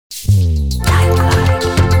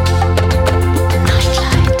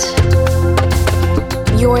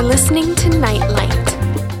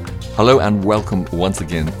Hello and welcome once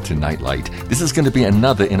again to Nightlight. This is going to be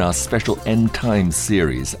another in our special End Time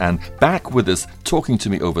series, and back with us talking to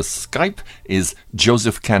me over Skype is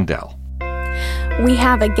Joseph Candell. We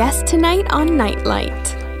have a guest tonight on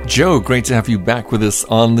Nightlight. Joe, great to have you back with us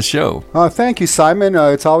on the show. Thank you, Simon.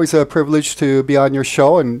 It's always a privilege to be on your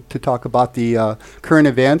show and to talk about the current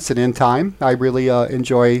events and end time. I really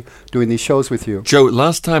enjoy doing these shows with you. Joe,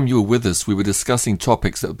 last time you were with us, we were discussing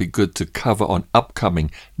topics that would be good to cover on upcoming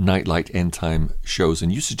Nightlight end time shows,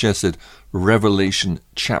 and you suggested Revelation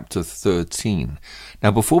chapter 13.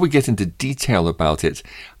 Now, before we get into detail about it,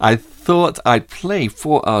 I thought I'd play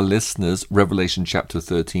for our listeners Revelation chapter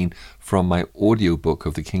 13 from my audiobook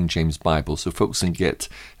of the King James Bible, so folks can get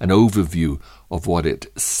an overview of what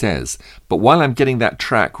it says. But while I'm getting that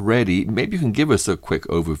track ready, maybe you can give us a quick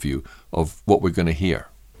overview of what we're going to hear.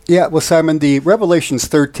 Yeah, well, Simon, the Revelations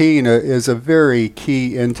 13 is a very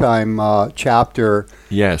key end-time chapter.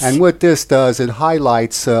 Yes. And what this does, it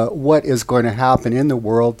highlights what is going to happen in the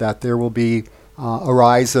world, that there will be a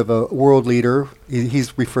rise of a world leader.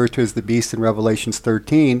 He's referred to as the beast in Revelations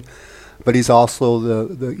 13, but he's also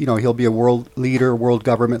he'll be a world leader, world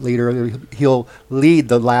government leader. He'll lead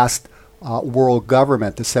the last world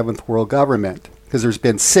government, the seventh world government, because there's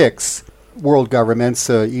been 6 world governments,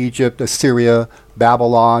 Egypt, Assyria,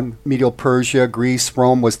 Babylon, Medo-Persia, Greece.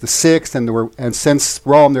 Rome was the 6th, and since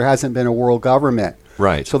Rome, there hasn't been a world government.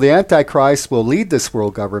 Right. So the Antichrist will lead this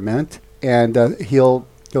world government, and he'll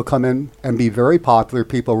come in and be very popular.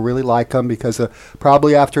 People really like him because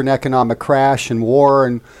probably after an economic crash and war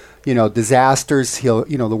and disasters,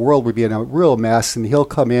 the world would be in a real mess, and he'll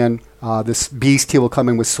come in. This beast, he will come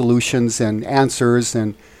in with solutions and answers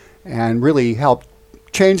and really help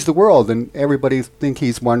change the world, and everybody think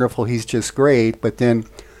he's wonderful, he's just great. But then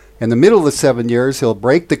in the middle of the 7 years, he'll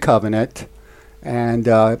break the covenant, and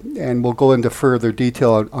we'll go into further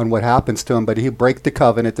detail on what happens to him, but he'll break the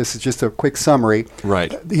covenant. This is just a quick summary.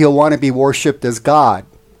 Right. He'll want to be worshipped as God.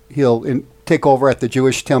 He'll take over at the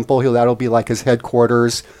Jewish temple. That'll be like his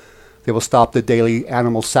headquarters. They will stop the daily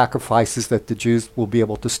animal sacrifices that the Jews will be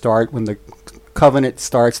able to start. When the covenant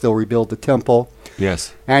starts, they'll rebuild the temple.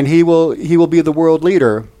 Yes. And he will be the world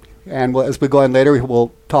leader. And as we go on later,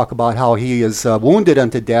 we'll talk about how he is wounded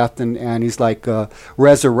unto death, and he's like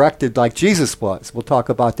resurrected like Jesus was. We'll talk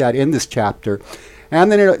about that in this chapter.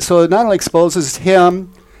 And then so it not only exposes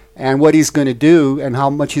him and what he's going to do and how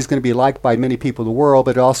much he's going to be liked by many people in the world,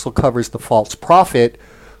 but it also covers the false prophet,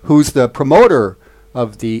 who's the promoter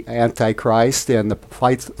of the Antichrist. And the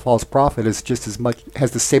false prophet is just as much,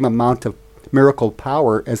 has the same amount of miracle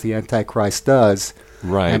power as the Antichrist does.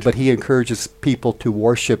 Right. But he encourages people to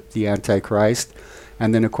worship the Antichrist.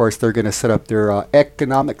 And then, of course, they're going to set up their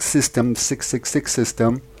economic system, 666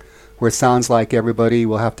 system, where it sounds like everybody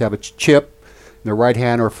will have to have a chip in their right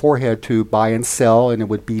hand or forehead to buy and sell, and it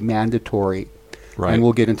would be mandatory. Right. And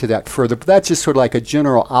we'll get into that further. But that's just sort of like a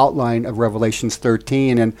general outline of Revelations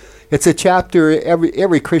 13. And it's a chapter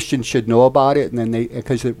every Christian should know about it, and then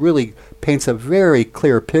because it really paints a very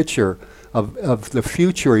clear picture of the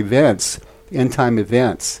future events, end-time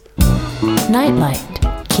events. Nightlight,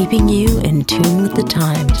 keeping you in tune with the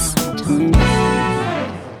times.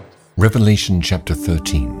 Revelation chapter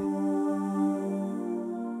 13.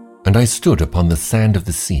 And I stood upon the sand of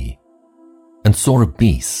the sea, and saw a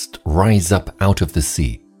beast rise up out of the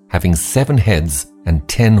sea, having 7 heads and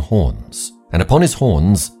 10 horns, and upon his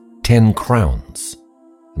horns 10 crowns,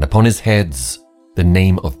 and upon his heads the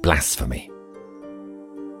name of blasphemy.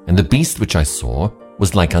 And the beast which I saw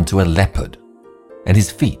was like unto a leopard, and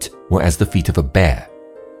his feet were as the feet of a bear,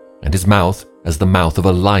 and his mouth as the mouth of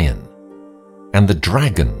a lion. And the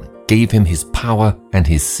dragon gave him his power and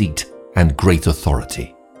his seat and great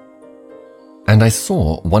authority. And I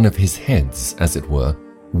saw one of his heads, as it were,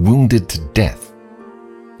 wounded to death,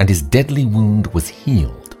 and his deadly wound was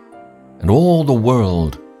healed. And all the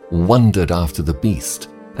world wondered after the beast,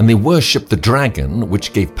 and they worshipped the dragon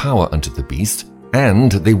which gave power unto the beast,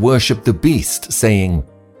 and they worshipped the beast, saying,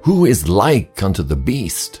 Who is like unto the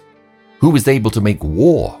beast? Who is able to make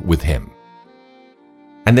war with him?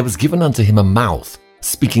 And there was given unto him a mouth,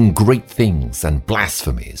 speaking great things and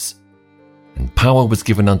blasphemies. And power was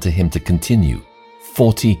given unto him to continue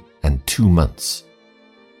 42 months.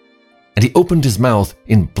 And he opened his mouth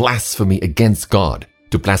in blasphemy against God,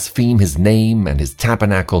 to blaspheme his name and his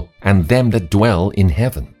tabernacle and them that dwell in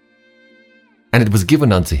heaven. And it was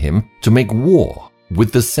given unto him to make war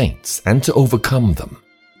with the saints and to overcome them.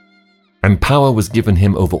 And power was given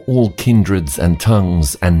him over all kindreds and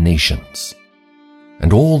tongues and nations.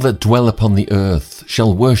 And all that dwell upon the earth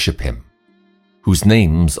shall worship him. whose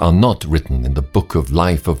names are not written in the book of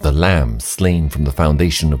life of the Lamb slain from the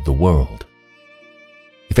foundation of the world.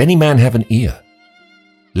 If any man have an ear,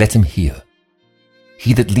 let him hear.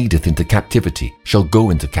 He that leadeth into captivity shall go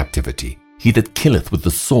into captivity. He that killeth with the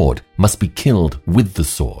sword must be killed with the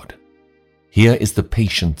sword. Here is the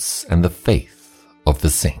patience and the faith of the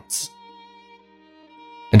saints.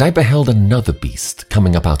 And I beheld another beast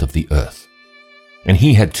coming up out of the earth. And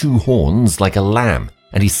he had 2 horns like a lamb,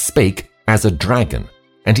 and he spake as a dragon,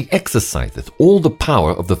 and he exerciseth all the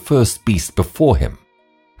power of the first beast before him,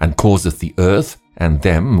 and causeth the earth and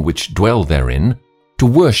them which dwell therein to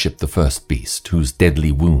worship the first beast, whose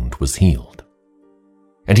deadly wound was healed.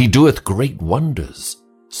 And he doeth great wonders,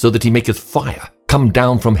 so that he maketh fire come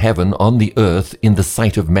down from heaven on the earth in the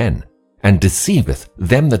sight of men, and deceiveth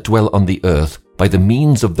them that dwell on the earth by the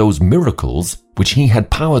means of those miracles which he had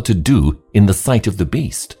power to do in the sight of the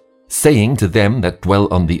beast, saying to them that dwell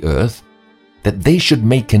on the earth, that they should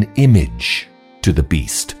make an image to the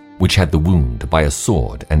beast, which had the wound by a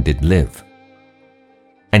sword and did live.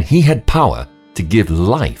 And he had power to give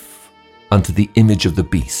life unto the image of the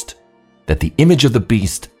beast, that the image of the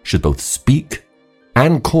beast should both speak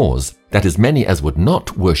and cause that as many as would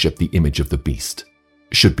not worship the image of the beast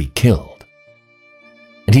should be killed.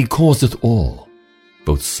 And he causeth all,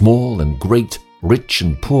 both small and great, rich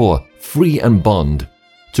and poor, free and bond,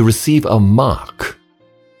 to receive a mark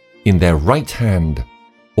in their right hand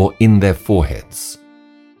or in their foreheads,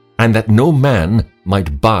 and that no man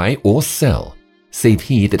might buy or sell, save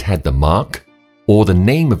he that had the mark, or the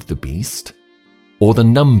name of the beast, or the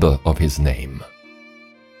number of his name.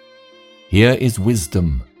 Here is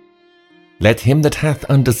wisdom. Let him that hath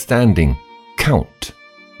understanding count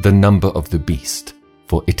the number of the beast,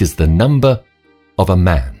 for it is the number of a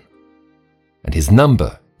man, and his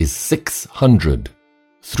number is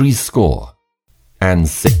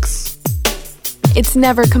 666. It's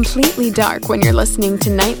never completely dark when you're listening to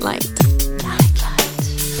Nightlight.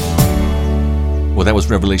 Well, that was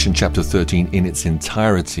Revelation chapter 13 in its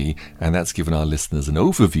entirety, and that's given our listeners an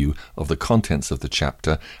overview of the contents of the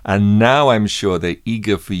chapter. And now I'm sure they're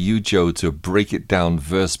eager for you, Joe, to break it down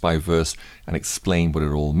verse by verse and explain what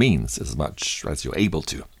it all means as much as you're able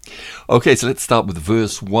to. Okay, so let's start with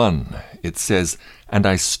verse 1. It says, "And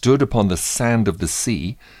I stood upon the sand of the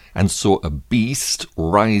sea, and saw a beast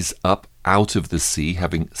rise up out of the sea,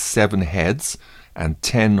 having 7 heads and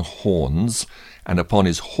 10 horns, and upon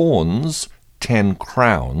his horns 10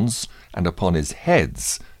 crowns, and upon his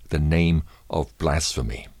heads the name of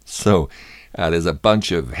blasphemy." So there's a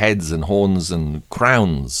bunch of heads and horns and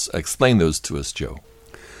crowns. Explain those to us, Joe.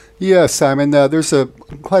 Yes, Simon, there's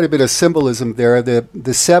quite a bit of symbolism there.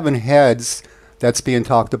 The 7 heads that's being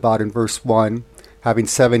talked about in verse 1, having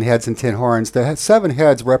 7 heads and 10 horns. The 7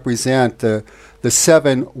 heads represent the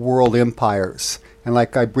 7 world empires. And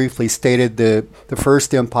like I briefly stated, the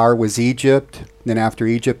first empire was Egypt. Then after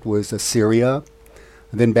Egypt was Assyria.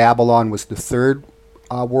 Then Babylon was the 3rd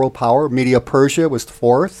world power. Media-Persia was the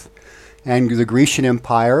 4th. And the Grecian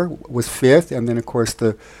Empire was 5th. And then, of course,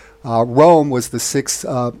 Rome was the 6th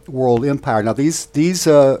world empire. Now, these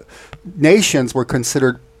nations were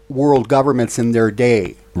considered world governments in their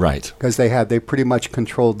day. Right. Because they pretty much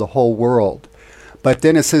controlled the whole world. But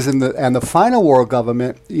then it says in the final world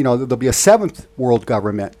government, there'll be a 7th world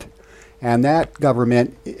government. And that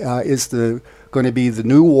government is going to be the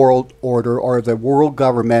new world order, or the world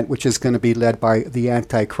government, which is going to be led by the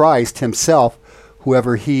Antichrist himself,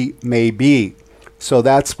 whoever he may be. So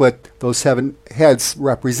that's what those 7 heads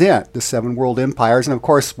represent, the 7 world empires. And of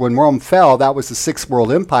course, when Rome fell, that was the 6th world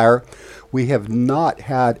empire. We have not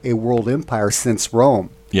had a world empire since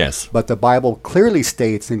Rome. Yes. But the Bible clearly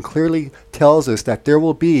states and clearly tells us that there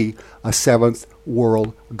will be a 7th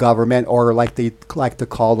world government, or like they like to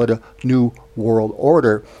call it, a new world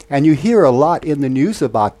order. And you hear a lot in the news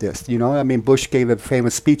about this. Bush gave a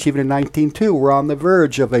famous speech even in 1902. We're on the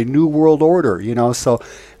verge of a new world order, So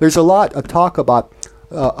there's a lot of talk about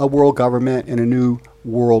a world government and a new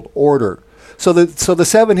world order. So the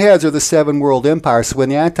 7 heads are the 7 world empires. So when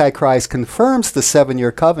the Antichrist confirms the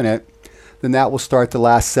 7-year covenant, then that will start the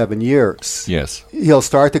last 7 years. Yes. He'll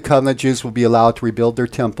start the covenant. Jews will be allowed to rebuild their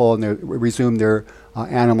temple and resume their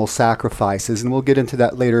animal sacrifices. And we'll get into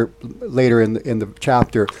that later in the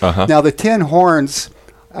chapter. Uh-huh. Now, the 10 horns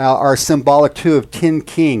are symbolic, too, of 10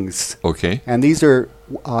 kings. Okay. And these are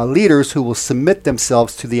leaders who will submit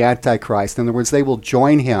themselves to the Antichrist. In other words, they will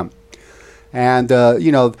join him. And,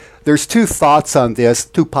 there's 2 thoughts on this,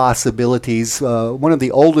 2 possibilities. One of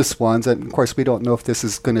the oldest ones, and of course we don't know if this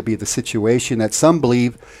is going to be the situation, that some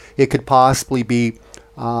believe it could possibly be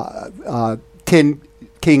 10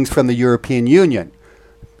 kings from the European Union.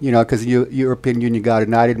 because the European Union got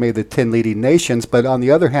united, made the 10 leading nations. But on the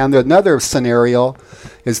other hand, another scenario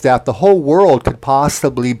is that the whole world could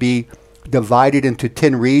possibly be divided into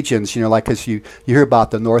 10 regions, like as you hear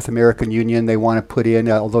about the North American Union they want to put in,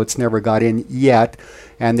 although it's never got in yet,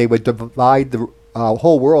 and they would divide the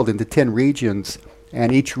whole world into 10 regions,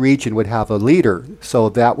 and each region would have a leader. So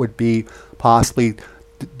that would be possibly,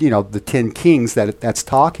 the 10 kings that's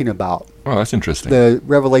talking about. Oh, that's interesting. The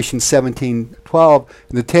Revelation 17:12,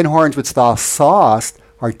 the 10 horns which thou sawest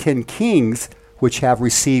are 10 kings which have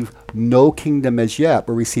received no kingdom as yet,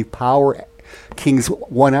 but receive power, kings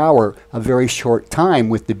 1 hour, a very short time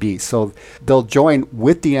with the beast. So they'll join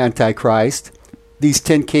with the Antichrist. These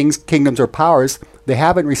 10 kingdoms or powers, they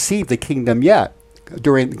haven't received the kingdom yet,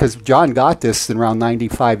 because John got this in around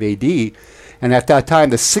 95 AD. And at that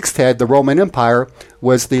time, the sixth head, the Roman Empire,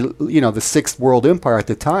 was the sixth world empire at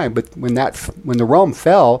the time. But when the Rome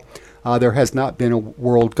fell, there has not been a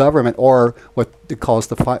world government, or what it calls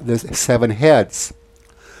the 7 heads.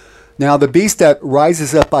 Now, the beast that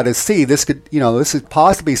rises up out of the sea, this is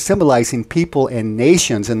possibly symbolizing people and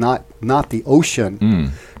nations, and not the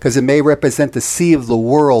ocean, because it may represent the sea of the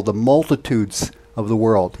world, the multitudes of the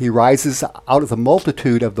world. He rises out of the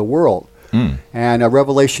multitude of the world. And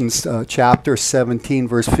Revelations chapter 17,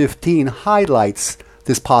 verse 15 highlights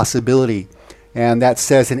this possibility. And that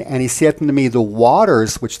says, and he saith unto me, the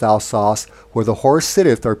waters which thou sawest, where the horse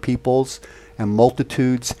sitteth, are peoples and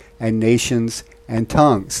multitudes and nations and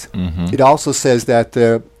tongues. It also says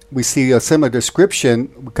that we see a similar description,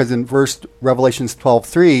 because in Revelations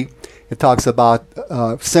 12:3, it talks about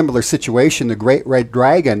a similar situation, the great red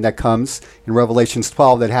dragon that comes in Revelations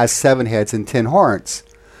 12 that has 7 heads and 10 horns.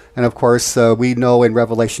 And of course, we know in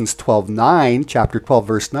Revelations 12:9, chapter 12,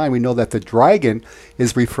 verse 9, we know that the dragon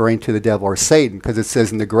is referring to the devil or Satan, because it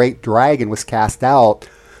says, and the great dragon was cast out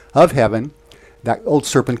of heaven, that old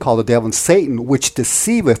serpent called the devil and Satan, which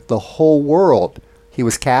deceiveth the whole world. He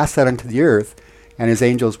was cast out into the earth, and his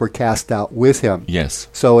angels were cast out with him. Yes.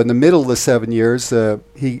 So in the middle of the 7 years,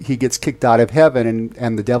 he gets kicked out of heaven,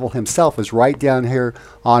 and the devil himself is right down here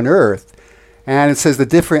on earth. And it says the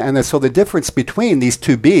difference between these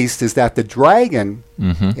two beasts is that the dragon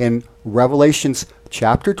in Revelations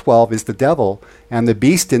chapter 12 is the devil, and the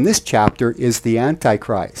beast in this chapter is the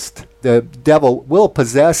Antichrist. The devil will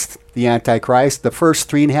possess the Antichrist. The first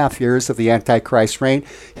 3.5 years of the Antichrist reign,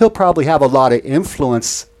 he'll probably have a lot of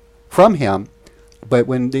influence from him. But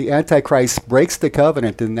when the Antichrist breaks the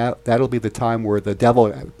covenant, then that'll be the time where the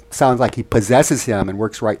devil sounds like he possesses him and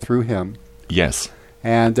works right through him. Yes.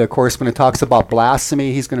 And, of course, when it talks about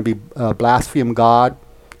blasphemy, he's going to be blaspheme God.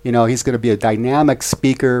 He's going to be a dynamic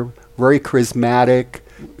speaker, very charismatic.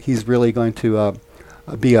 He's really going to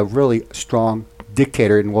be a really strong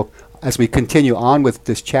dictator. And as we continue on with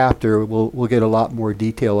this chapter, we'll get a lot more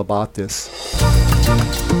detail about this.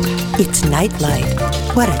 It's Nightlight.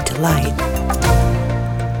 What a delight.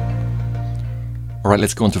 All right,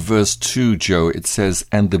 let's go on to verse 2, Joe. It says,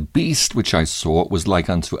 and the beast which I saw was like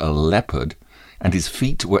unto a leopard, and his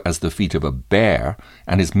feet were as the feet of a bear,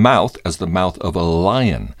 and his mouth as the mouth of a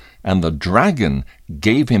lion. And the dragon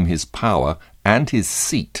gave him his power and his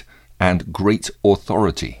seat and great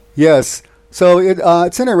authority. Yes. So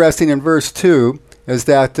it's interesting in verse 2 is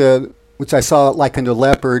that, which I saw like in the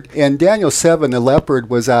leopard. In Daniel 7, the leopard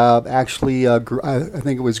was actually, I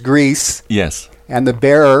think it was Greece. Yes. And the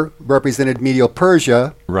bear represented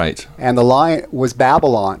Medo-Persia. Right. And the lion was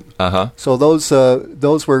Babylon. So those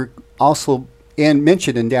were also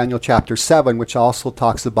mentioned in Daniel chapter 7, which also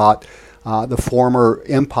talks about the former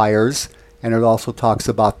empires, and it also talks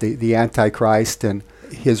about the Antichrist and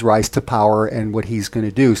his rise to power and what he's going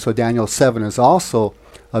to do. So Daniel 7 is also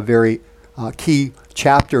a very key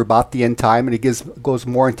chapter about the end time, and it goes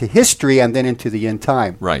more into history and then into the end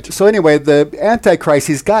time. Right. So anyway, the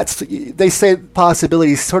Antichrist, they say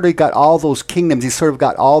possibility, he's sort of got all those kingdoms, he's sort of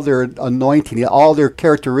got all their anointing, all their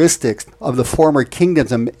characteristics of the former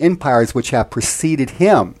kingdoms and empires which have preceded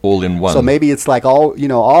him. All in one. So maybe it's like all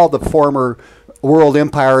the former world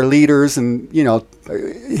empire leaders, and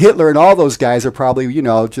Hitler and all those guys are probably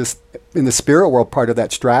just in the spirit world part of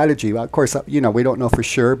that strategy. Of course, we don't know for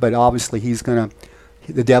sure, but obviously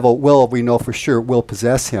the devil we know for sure, will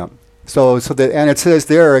possess him. And it says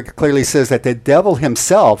there, it clearly says that the devil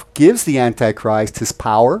himself gives the Antichrist his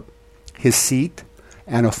power, his seat,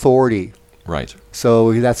 and authority. Right.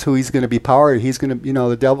 So that's who he's going to be powered. He's going to,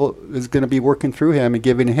 the devil is going to be working through him and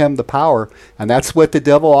giving him the power. And that's what the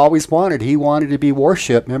devil always wanted. He wanted to be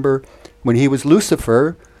worshipped. Remember, when he was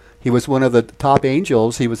Lucifer, he was one of the top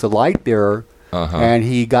angels. He was a light bearer. And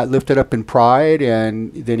he got lifted up in pride,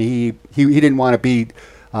 and then he didn't want to be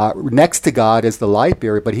next to God as the light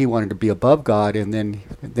bearer, but he wanted to be above God, and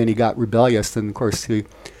then he got rebellious, and of course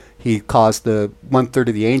he caused the 1/3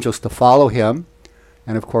 of the angels to follow him,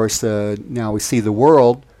 and of course now we see the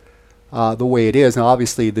world the way it is. Now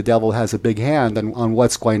obviously the devil has a big hand on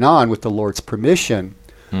what's going on with the Lord's permission.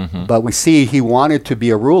 Mm-hmm. But we see he wanted to be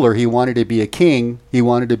a ruler. He wanted to be a king. He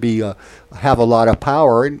wanted to be have a lot of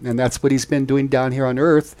power, and that's what he's been doing down here on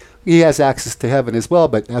earth. He has access to heaven as well,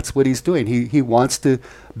 but that's what he's doing. He wants to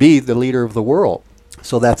be the leader of the world.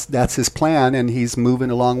 So that's his plan, and he's moving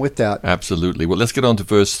along with that. Absolutely. Well, let's get on to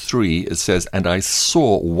verse 3. It says, "And I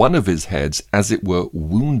saw one of his heads as it were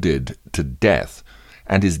wounded to death,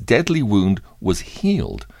 and his deadly wound was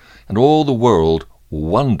healed, and all the world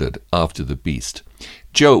wondered after the beast."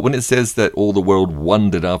 Joe, when it says that all the world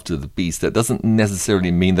wondered after the beast, that doesn't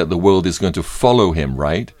necessarily mean that the world is going to follow him,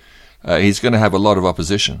 right? He's going to have a lot of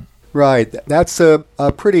opposition. Right. That's a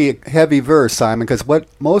pretty heavy verse, Simon, because what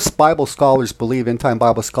most Bible scholars believe, end-time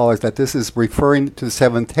Bible scholars, that this is referring to the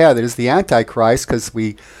seventh head. It is the Antichrist, because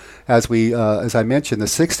as I mentioned, the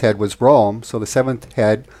sixth head was Rome, so the seventh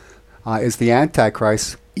head is the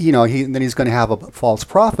Antichrist. And then he's going to have a false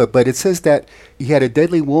prophet. But it says that he had a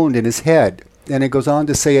deadly wound in his head. And it goes on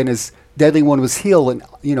to say, and his deadly one was healed,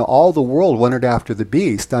 and all the world wondered after the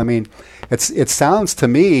beast. I mean, it sounds to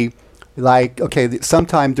me like, okay,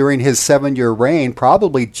 sometime during his 7-year reign,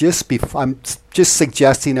 probably just before. I'm just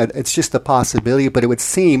suggesting that it's just a possibility, but it would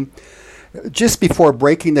seem just before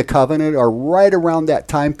breaking the covenant, or right around that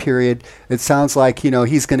time period. It sounds like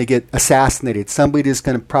he's going to get assassinated. Somebody's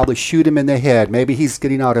going to probably shoot him in the head. Maybe he's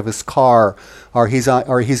getting out of his car, or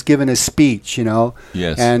he's giving a speech.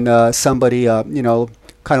 Yes. And somebody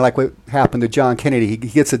kind of like what happened to John Kennedy. He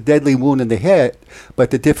gets a deadly wound in the head,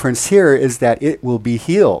 but the difference here is that it will be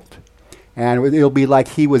healed. And it'll be like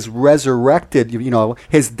he was resurrected,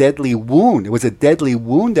 his deadly wound. It was a deadly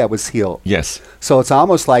wound that was healed. Yes. So it's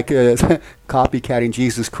almost like copycatting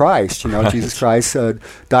Jesus Christ. Right. Jesus Christ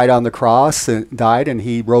died on the cross and died, and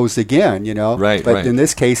he rose again, Right, But right. in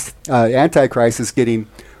this case, Antichrist is getting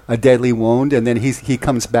a deadly wound, and then he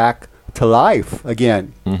comes back to life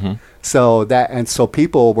again. Mm-hmm. So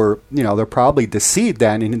people were, they're probably deceived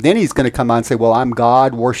then. And then he's going to come on and say, well, I'm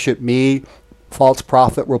God, worship me. False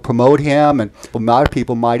prophet will promote him, and a lot of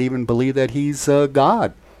people might even believe that he's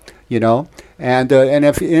God, And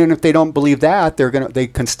if they don't believe that, they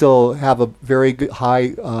can still have a very good,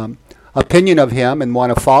 high opinion of him and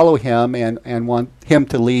want to follow him and want him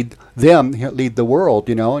to lead the world,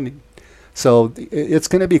 And so it's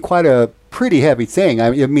going to be quite a pretty heavy thing.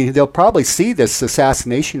 I mean, they'll probably see this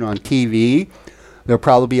assassination on TV. They'll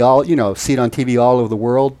probably be see it on TV all over the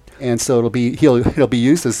world. And so it'll be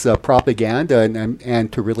used as propaganda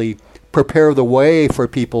and to really prepare the way for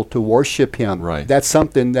people to worship him. Right. That's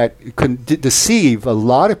something that can deceive a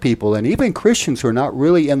lot of people, and even Christians who are not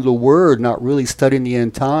really in the Word, not really studying the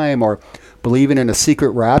end time or believing in a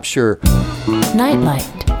secret rapture. Nightlight,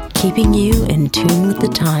 keeping you in tune with the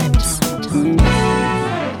times.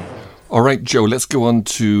 All right, Joe, let's go on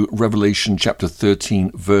to Revelation chapter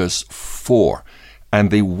 13, verse 4. "And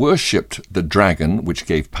they worshipped the dragon, which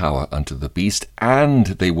gave power unto the beast, and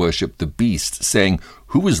they worshipped the beast, saying,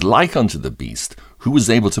 Who is like unto the beast? Who is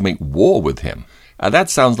able to make war with him?" That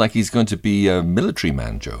sounds like he's going to be a military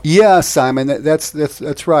man, Joe. Yeah, Simon,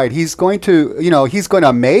 that's right. He's going to, he's going to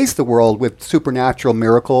amaze the world with supernatural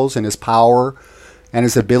miracles and his power and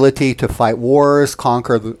his ability to fight wars,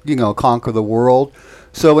 conquer the world.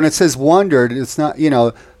 So when it says wondered, it's not,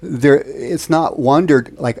 it's not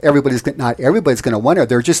wondered like not everybody's going to wonder.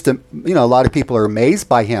 They're just, a lot of people are amazed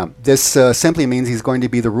by him. This simply means he's going to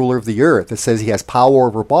be the ruler of the earth. It says he has power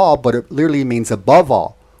over all, but it literally means above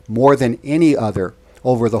all, more than any other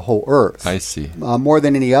over the whole earth. I see. More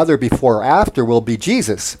than any other before or after will be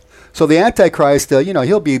Jesus. So the Antichrist,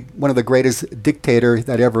 he'll be one of the greatest dictators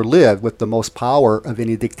that ever lived, with the most power of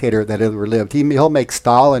any dictator that ever lived. He'll make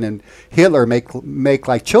Stalin and Hitler make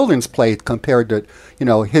like children's play compared to,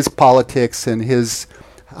 his politics and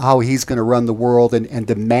how he's going to run the world and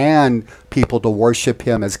demand people to worship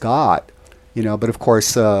him as God. But of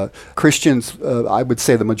course, Christians, I would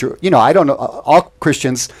say the majority, I don't know, all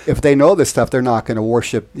Christians, if they know this stuff, they're not going to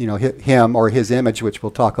worship, him or his image, which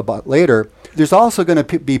we'll talk about later. There's also going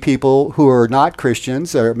to be people who are not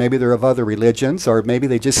Christians, or maybe they're of other religions, or maybe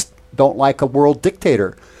they just don't like a world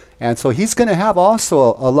dictator. And so he's going to have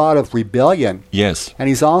also a lot of rebellion. Yes. And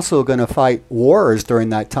he's also going to fight wars during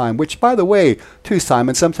that time, which, by the way, too,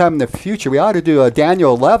 Simon, sometime in the future, we ought to do a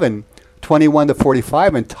Daniel 11 21 to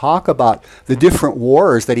 45 and talk about the different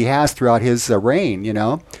wars that he has throughout his reign,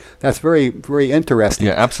 That's very, very interesting.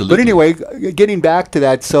 Yeah, absolutely. But anyway, getting back to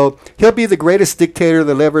that, so he'll be the greatest dictator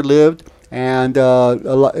that ever lived, and a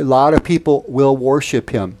lot of people will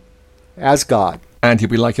worship him as God. And he'll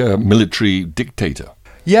be like a military dictator.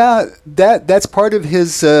 Yeah, that's part of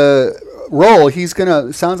his role.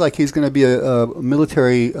 Sounds like he's gonna be a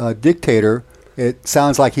military dictator. It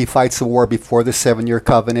sounds like he fights the war before the 7-year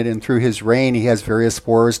covenant, and through his reign, he has various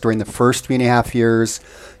wars during the first 3.5 years.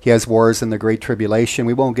 He has wars in the Great Tribulation.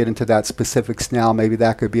 We won't get into that specifics now. Maybe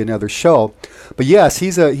that could be another show. But yes,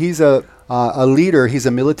 he's a leader. He's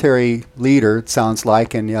a military leader, it sounds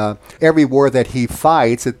like, and every war that he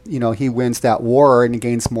fights, he wins that war and he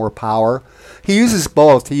gains more power. He uses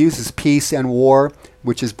both. He uses peace and war,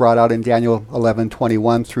 which is brought out in Daniel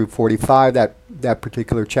 11:21 through 45, that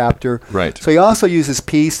particular chapter. Right. So he also uses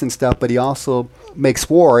peace and stuff, but he also makes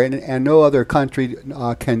war, and no other country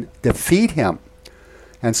can defeat him.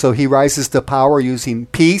 And so he rises to power using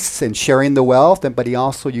peace and sharing the wealth, but he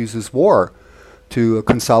also uses war to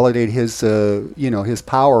consolidate his his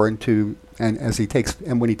power and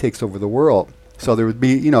when he takes over the world. So there would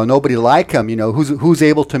be nobody like him, who's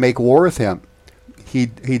able to make war with him.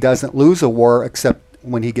 He doesn't lose a war except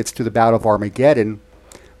when he gets to the Battle of Armageddon,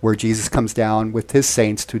 where Jesus comes down with his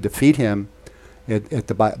saints to defeat him at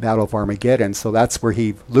the Battle of Armageddon. So that's where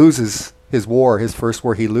he loses his war, his first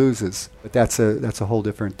war he loses. But that's a whole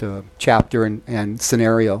different chapter and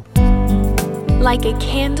scenario. Like a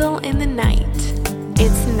candle in the night,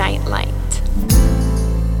 it's Nightlight.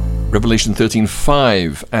 Revelation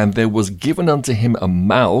 13:5, and there was given unto him a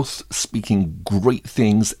mouth speaking great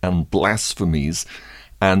things and blasphemies,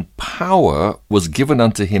 and power was given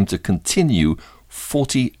unto him to continue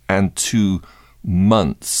 42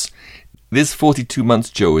 months. This 42 months,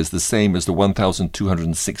 Joe, is the same as the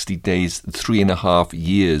 1,260 days, 3.5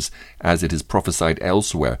 years, as it is prophesied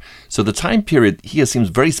elsewhere. So the time period here seems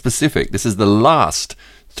very specific. This is the last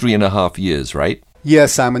 3.5 years, right?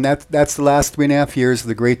 Yes, Simon, that's the last 3.5 years of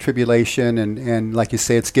the Great Tribulation, and like you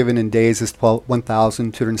say, it's given in days as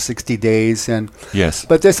 1,260 days. And yes.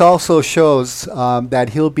 But this also shows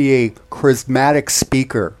that he'll be a charismatic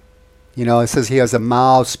speaker. It says he has a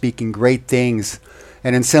mouth speaking great things,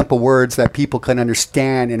 and in simple words that people can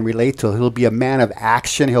understand and relate to. He'll be a man of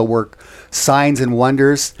action. He'll work signs and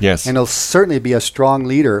wonders. Yes. And he'll certainly be a strong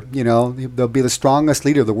leader. He'll be the strongest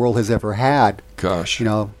leader the world has ever had. Gosh.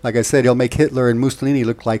 Like I said, he'll make Hitler and Mussolini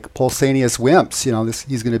look like Pausanias wimps.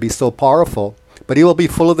 He's going to be so powerful. But he will be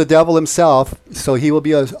full of the devil himself, so he will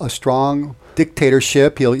be a strong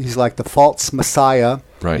dictatorship. He's like the false Messiah,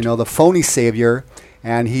 right. The phony savior,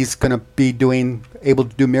 and he's going to be able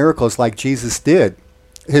to do miracles like Jesus did.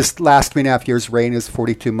 His last 3.5 years reign is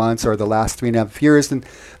 42 months, or the last 3.5 years. And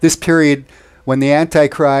this period, when the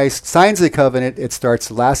Antichrist signs the covenant, it starts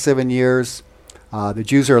the last 7 years. The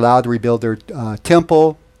Jews are allowed to rebuild their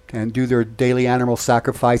temple and do their daily animal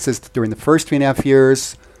sacrifices during the first 3.5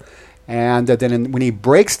 years. And then when he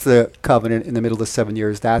breaks the covenant in the middle of the 7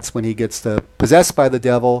 years, that's when he gets possessed by the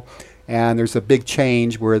devil. And there's a big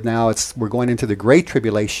change where now we're going into the Great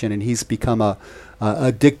Tribulation, and he's become a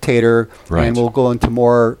dictator. Right. And we'll go into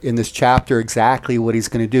more in this chapter exactly what he's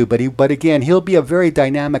going to do. But again, he'll be a very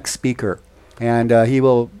dynamic speaker, and he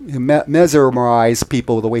will mesmerize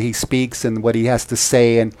people the way he speaks and what he has to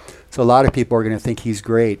say. And so a lot of people are going to think he's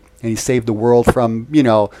great, and he saved the world from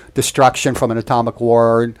destruction from an atomic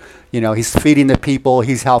war. And, he's feeding the people,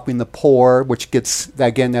 he's helping the poor, which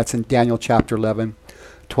that's in Daniel chapter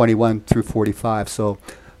 11:21 through 45. So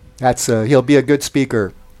he'll be a good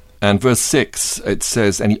speaker. And verse 6, it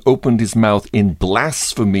says, and he opened his mouth in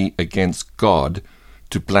blasphemy against God,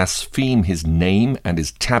 to blaspheme his name and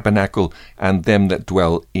his tabernacle and them that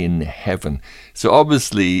dwell in heaven. So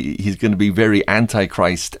obviously he's going to be very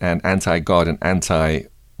anti-Christ and anti-God and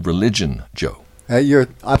anti-religion, Joe. You're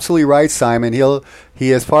absolutely right, Simon.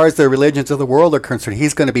 He, as far as the religions of the world are concerned,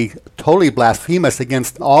 he's going to be totally blasphemous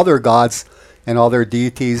against all their gods and all their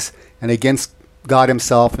deities, and against God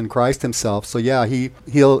himself and Christ himself. So yeah,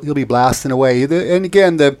 he'll be blasting away. And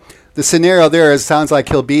again, the scenario there sounds like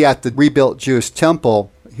he'll be at the rebuilt Jewish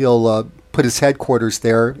temple. He'll put his headquarters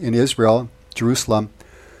there in Israel, Jerusalem,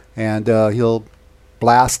 and he'll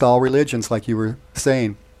blast all religions, like you were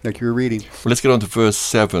saying, like you were reading. Well, let's get on to verse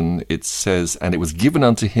 7. It says, and it was given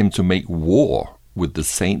unto him to make war with the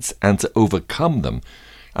saints and to overcome them,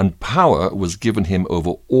 and power was given him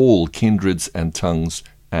over all kindreds and tongues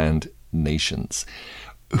and nations.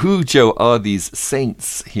 Who, Joe, are these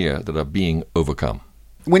saints here that are being overcome?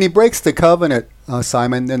 When he breaks the covenant,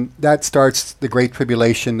 Simon, then that starts the Great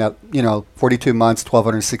Tribulation, 42 months,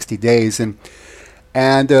 1,260 days. And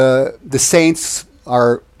the saints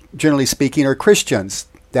are, generally speaking, are Christians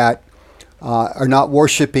that are not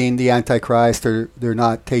worshiping the Antichrist, or they're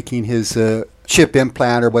not taking his chip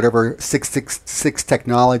implant or whatever 666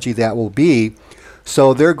 technology that will be.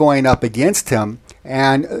 So they're going up against him.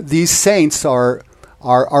 And these saints are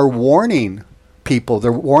warning people.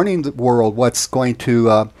 They're warning the world what's going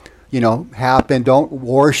to happen. Don't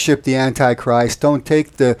worship the Antichrist. Don't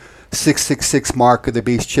take the 666 mark of the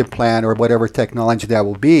beast chip plan or whatever technology that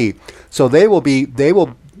will be. So they will be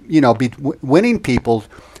winning people.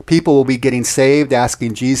 People will be getting saved,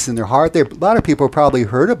 asking Jesus in their heart. A lot of people probably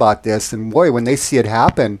heard about this, and boy, when they see it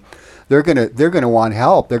happen, they're gonna want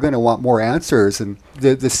help. They're gonna want more answers, and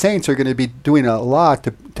the saints are going to be doing a lot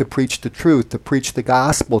to preach the truth, to preach the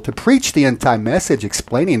gospel, to preach the end time message,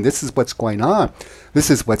 explaining this is what's going on, this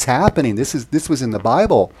is what's happening, this was in the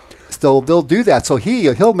Bible. So they'll do that. So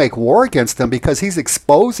he'll make war against them because he's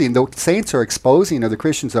exposing, the saints are exposing, or the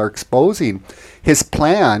Christians are exposing his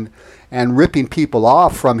plan and ripping people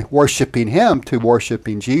off from worshiping him to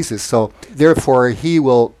worshiping Jesus. So therefore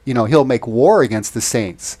he'll make war against the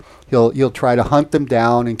saints. He'll try to hunt them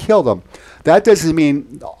down and kill them. That doesn't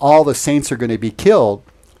mean all the saints are going to be killed,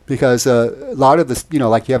 because a lot of this,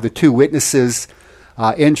 like you have the two witnesses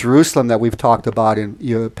in Jerusalem that we've talked about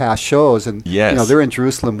in past shows, and yes. They're in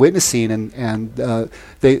Jerusalem witnessing, and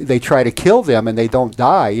they try to kill them, and they don't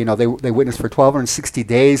die. They witness for 1,260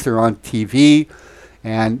 days. They're on TV,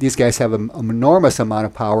 and these guys have an enormous amount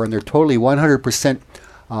of power, and they're totally 100%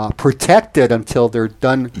 protected until they're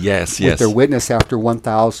done with their witness after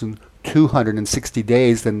 1,260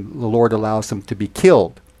 days. Then the Lord allows them to be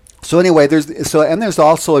killed. So anyway, there's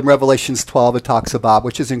also in Revelations 12 it talks about,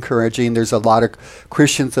 which is encouraging, there's a lot of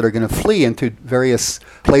Christians that are going to flee into various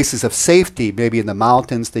places of safety, maybe in the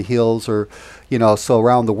mountains, the hills, or so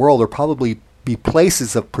around the world. There'll probably be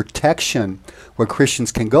places of protection where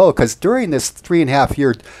Christians can go, because during this 3.5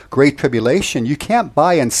 year Great Tribulation, you can't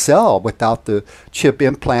buy and sell without the chip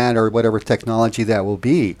implant or whatever technology that will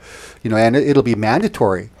be, and it'll be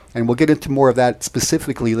mandatory. And we'll get into more of that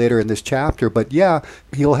specifically later in this chapter. But yeah,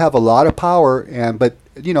 he'll have a lot of power, but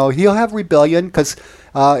he'll have rebellion, because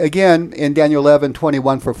again, in Daniel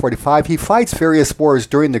 11:21-45, he fights various wars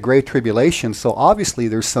during the Great Tribulation. So obviously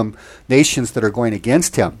there's some nations that are going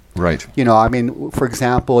against him. Right. For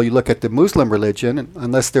example, you look at the Muslim religion, and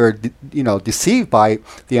unless they're deceived by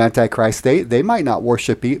the Antichrist, they might not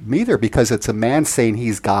worship him either, because it's a man saying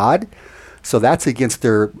he's God. So that's against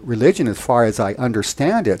their religion as far as I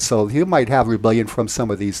understand it. So he might have rebellion from some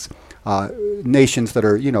of these nations that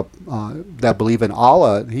are, that believe in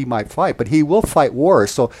Allah. He might fight, but he will fight wars.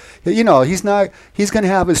 So, he's going to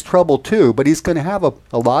have his trouble too, but he's going to have a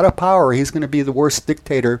lot of power. He's going to be the worst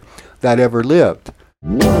dictator that ever lived.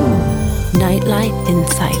 Nightlight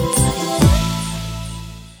Insights.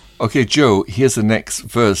 Okay, Joe, here's the next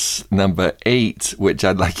verse, number 8, which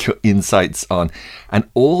I'd like your insights on. And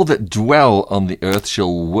all that dwell on the earth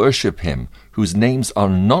shall worship him, whose names are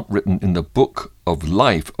not written in the book of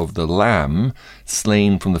life of the Lamb,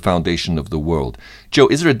 slain from the foundation of the world. Joe,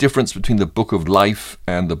 is there a difference between the book of life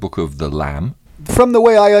and the book of the Lamb? From the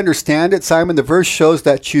way I understand it, Simon, the verse shows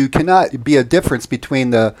that you cannot be a difference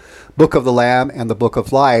between the book of the Lamb and the book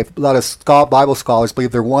of life. A lot of Bible scholars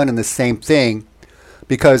believe they're one and the same thing,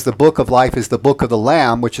 because the book of life is the book of the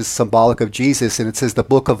Lamb, which is symbolic of Jesus, and it says the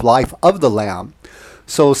book of life of the Lamb.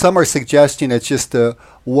 So some are suggesting it's just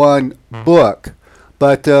one book.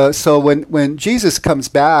 But so when Jesus comes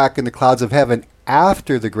back in the clouds of heaven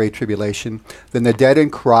after the Great Tribulation, then the dead in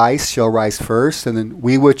Christ shall rise first, and then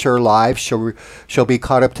we which are alive shall be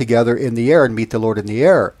caught up together in the air and meet the Lord in the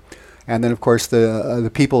air. And then, of course,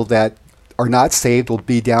 the people that are not saved will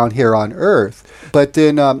be down here on earth. But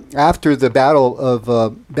then after the battle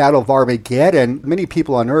of Armageddon, many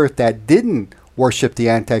people on earth that didn't worship the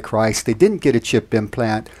Antichrist, they didn't get a chip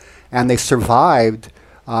implant, and they survived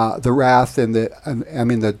the wrath and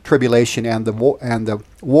the tribulation and the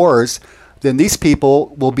wars, then these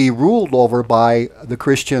people will be ruled over by the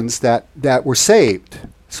Christians that were saved.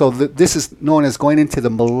 So this is known as going into the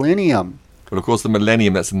millennium. Well, of course, the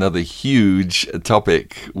millennium, that's another huge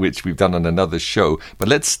topic, which we've done on another show. But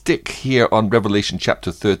let's stick here on Revelation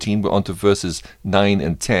chapter 13. We're on to verses 9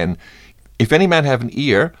 and 10. If any man have an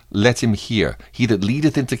ear, let him hear. He that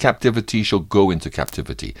leadeth into captivity shall go into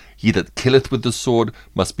captivity. He that killeth with the sword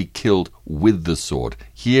must be killed with the sword.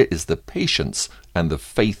 Here is the patience and the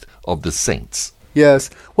faith of the saints. Yes.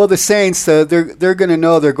 Well, the saints, they're going to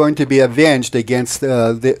know they're going to be avenged against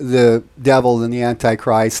the devil and the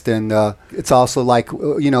Antichrist, and it's also like,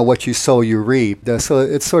 what you sow, you reap. So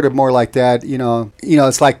it's sort of more like that,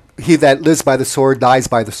 it's like he that lives by the sword dies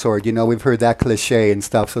by the sword. We've heard that cliche and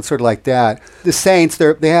stuff. So it's sort of like that. The saints,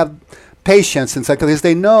 they have patience and stuff because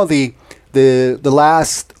they know the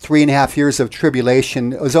last 3.5 years of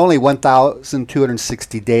tribulation was only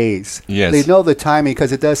 1,260 days. Yes. They know the timing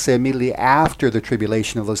because it does say immediately after the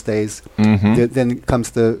tribulation of those days, then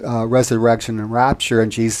comes the resurrection and rapture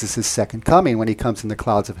and Jesus' second coming when he comes in the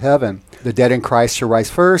clouds of heaven. The dead in Christ shall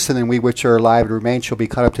rise first, and then we which are alive and remain shall be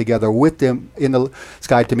caught up together with them in the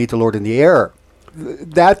sky to meet the Lord in the air.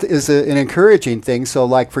 That is an encouraging thing. So,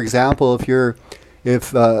 like, for example,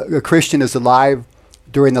 if a Christian is alive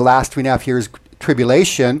during the last 3.5 years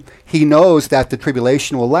tribulation, he knows that the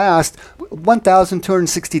tribulation will last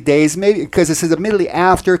 1,260 days, maybe because this is immediately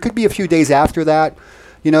after. It could be a few days after that,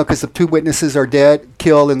 because the two witnesses are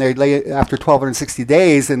killed, and they lay after 1,260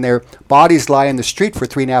 days, and their bodies lie in the street for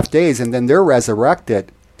 3.5 days, and then they're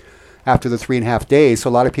resurrected after the 3.5 days. So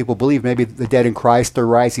a lot of people believe maybe the dead in Christ are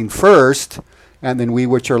rising first, and then we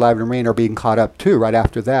which are alive and remain are being caught up too right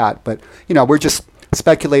after that. But we're just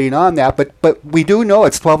speculating on that, but we do know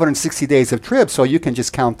it's 1,260 days of trib, so you can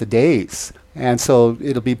just count the days, and so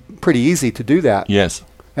it'll be pretty easy to do that. Yes.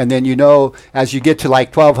 And then as you get to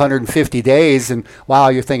like 1,250 days, and wow,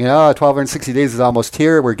 you're thinking, 1,260 days is almost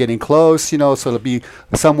here, we're getting close, so it'll be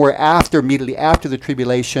somewhere immediately after the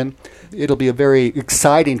tribulation. It'll be a very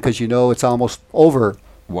exciting because it's almost over.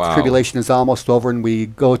 Wow. Tribulation is almost over, and we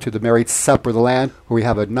go to the marriage supper of the Lamb, where we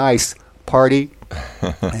have a nice party,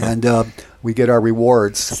 and we get our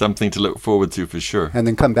rewards. Something to look forward to for sure. And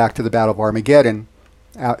then come back to the Battle of Armageddon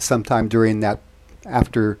sometime during that,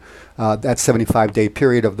 after that 75-day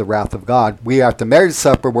period of the wrath of God. We are at the marriage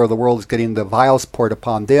supper where the world is getting the vials poured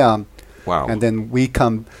upon them. Wow. And then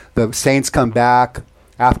the saints come back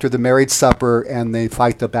after the marriage supper, and they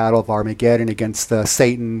fight the Battle of Armageddon against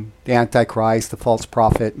Satan, the Antichrist, the false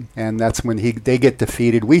prophet. And that's when they get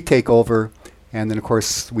defeated. We take over. And then, of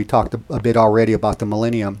course, we talked a bit already about the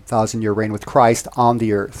millennium, 1,000-year reign with Christ on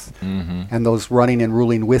the earth. And those running and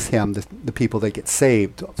ruling with him, the people that get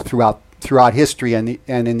saved throughout history and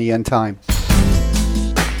in the end time.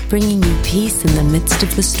 Bringing you peace in the midst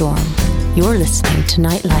of the storm. You're listening to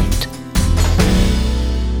Nightlight.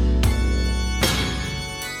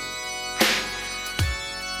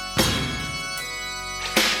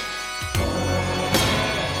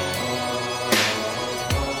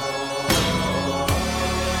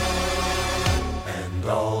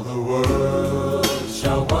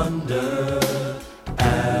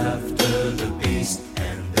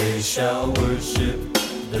 Shall worship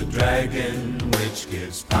the dragon which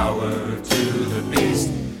gives power to the beast,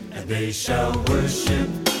 and they shall worship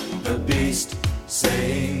the beast,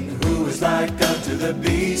 saying, Who is like unto the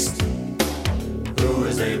beast? Who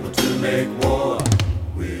is able to make war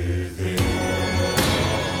with him?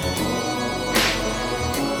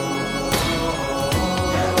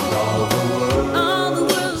 And all the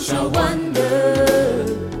world shall wonder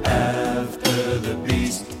after the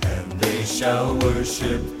beast, and they shall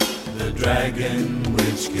worship the dragon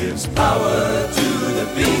which gives power to the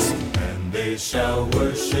beast, and they shall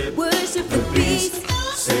worship the beast,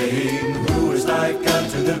 saying, Who is like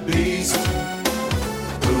unto the beast?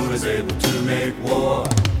 Who is able to make war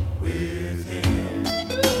with him?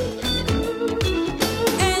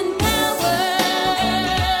 And power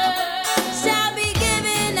shall be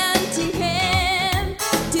given unto him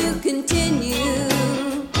to continue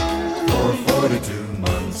for 42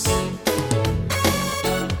 months.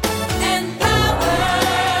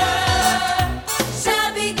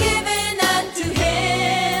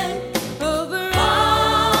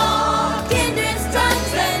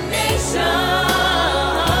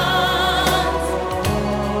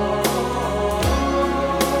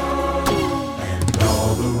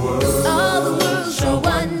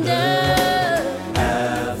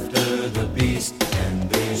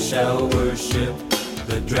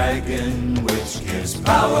 Dragon which gives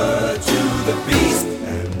power to the beast,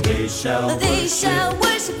 and they shall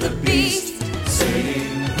worship the beast,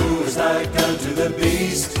 saying, Who is like unto the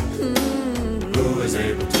beast? Who is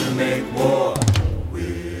able to make war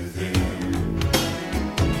with him?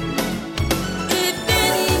 If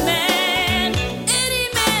any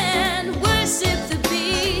man worship the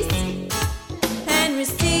beast and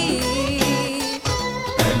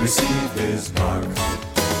receive his mark,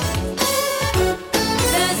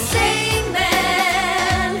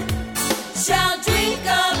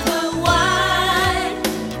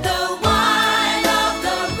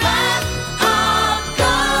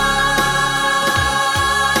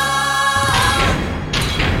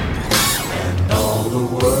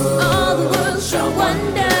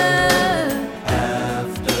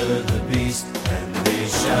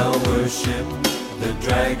 worship the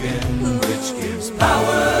dragon, which gives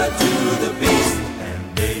power to the beast,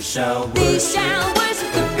 and they shall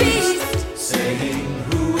worship the beast, saying,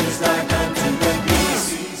 Who is like unto the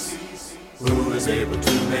beast? Who is able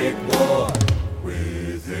to make war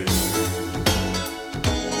with him?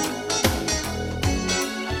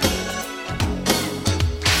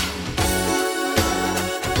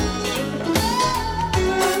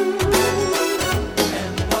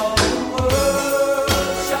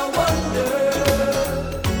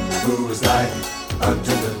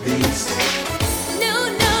 Unto the beast.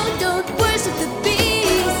 no, don't worship the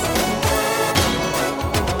beast.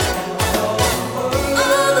 All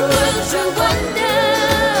the world shall wonder.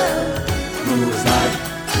 Who is like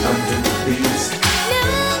unto the beast? No,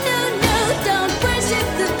 don't worship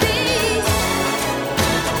the beast.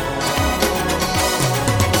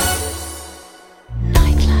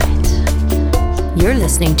 Nightlight. You're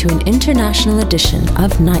listening to an international edition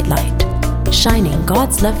of Nightlight, shining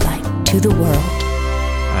God's love light to the world.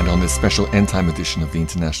 And on this special end time edition of the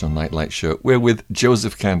International Nightlight Show, we're with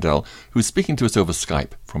Joseph Kandel, who's speaking to us over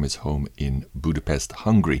Skype from his home in Budapest,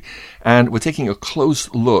 Hungary. And we're taking a close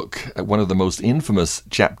look at one of the most infamous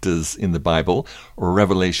chapters in the Bible,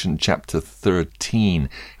 Revelation chapter 13.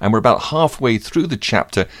 And we're about halfway through the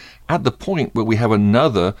chapter, at the point where we have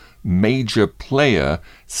another major player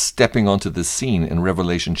stepping onto the scene in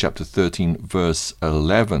Revelation chapter 13, verse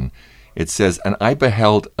 11. It says, And I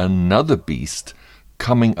beheld another beast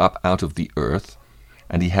coming up out of the earth,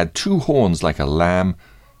 and he had 2 horns like a lamb,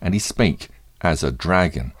 and he spake as a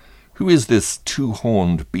dragon. Who is this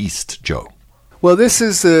 2-horned beast, Joe? Well, this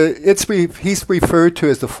is he's referred to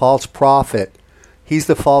as the false prophet. He's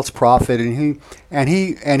the false prophet, and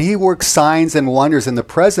he works signs and wonders in the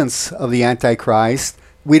presence of the Antichrist.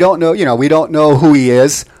 We don't know who he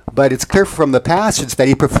is, but it's clear from the passage that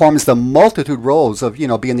he performs the multitude roles of,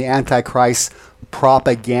 being the Antichrist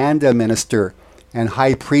propaganda minister and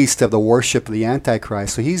high priest of the worship of the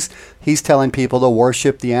Antichrist. So he's telling people to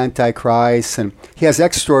worship the Antichrist, and he has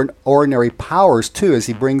extraordinary powers too, as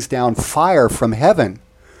he brings down fire from heaven.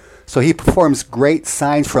 So he performs great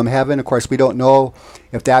signs from heaven. Of course, we don't know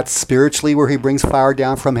if that's spiritually where he brings fire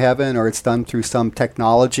down from heaven, or it's done through some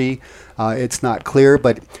technology. It's not clear,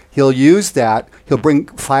 but he'll use that. He'll bring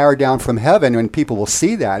fire down from heaven, and people will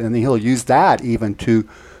see that, and then he'll use that even to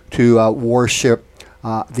worship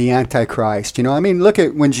the Antichrist. Look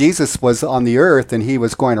at when Jesus was on the earth and he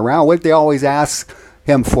was going around. What did they always ask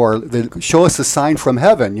him for? Show us a sign from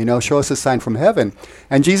heaven. Show us a sign from heaven.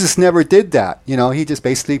 And Jesus never did that. He just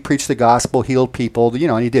basically preached the gospel, healed people.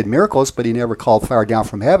 And he did miracles, but he never called fire down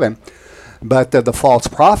from heaven. But the false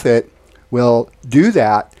prophet will do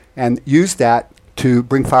that and use that to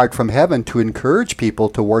bring fire from heaven to encourage people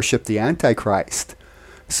to worship the Antichrist.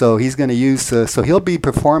 So he's going to use, so he'll be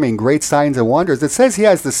performing great signs and wonders. It says he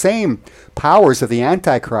has the same powers of the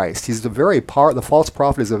Antichrist. He's the false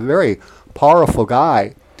prophet is a very powerful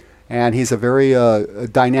guy, and he's a very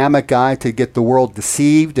dynamic guy to get the world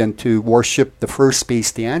deceived and to worship the first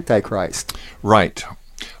beast, the Antichrist. Right.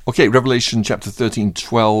 Okay, Revelation chapter 13,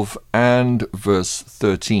 12 and verse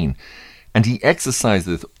 13. And he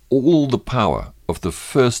exerciseth all the power of the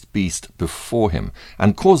first beast before him,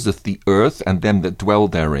 and causeth the earth and them that dwell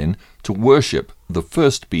therein to worship the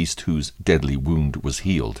first beast whose deadly wound was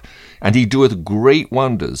healed. And he doeth great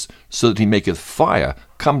wonders, so that he maketh fire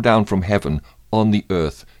come down from heaven on the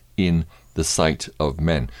earth in the sight of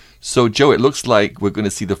men. So, Joe, it looks like we're going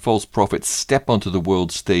to see the false prophet step onto the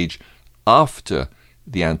world stage after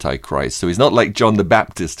the Antichrist. So he's not like John the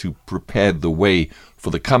Baptist, who prepared the way for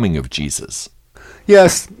the coming of Jesus.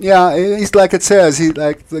 Yes, yeah, he's like it says.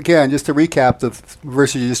 Again, just to recap the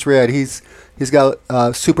verse you just read, he's got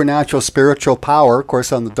supernatural spiritual power, of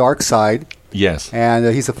course, on the dark side. Yes. And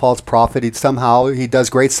he's a false prophet. He does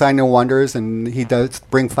great signs and wonders, and he does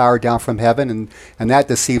bring fire down from heaven, and that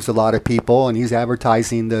deceives a lot of people. And he's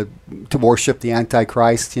advertising to worship the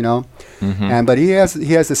Antichrist, Mm-hmm. But he has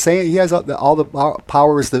all the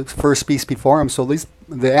powers the first beast before him. So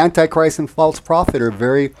the Antichrist and false prophet are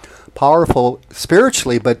very powerful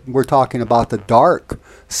spiritually, but we're talking about the dark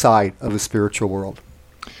side of the spiritual world.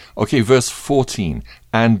 Okay, verse 14.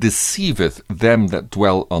 And deceiveth them that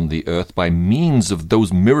dwell on the earth by means of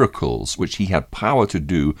those miracles which he had power to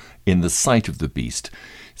do in the sight of the beast,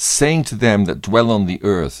 saying to them that dwell on the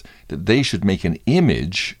earth that they should make an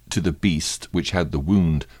image to the beast which had the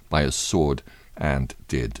wound by a sword and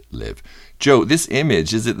did live. Joe, this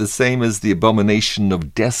image, is it the same as the abomination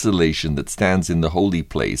of desolation that stands in the holy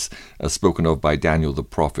place, as spoken of by Daniel the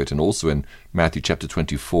prophet, and also in Matthew chapter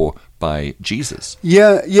 24 by Jesus?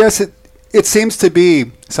 Yes, it seems to be,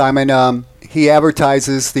 Simon. he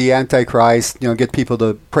advertises the Antichrist, get people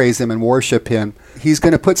to praise him and worship him. He's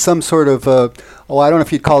going to put some sort of, I don't know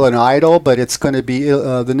if you'd call it an idol, but it's going to be,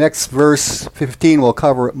 the next verse 15 will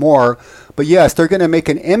cover it more. But yes, they're going to make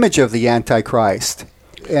an image of the Antichrist.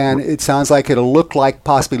 And it sounds like it'll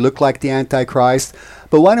possibly look like the Antichrist.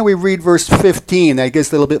 But why don't we read verse 15? That gives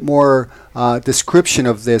a little bit more description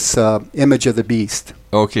of this image of the beast.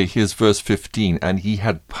 Okay, here's verse 15. And he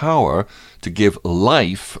had power to give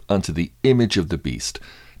life unto the image of the beast,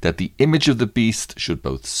 that the image of the beast should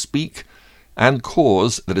both speak and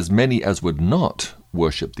cause that as many as would not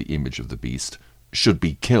worship the image of the beast should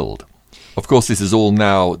be killed. Of course, this is all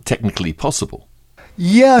now technically possible.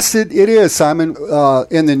 Yes, it is, Simon.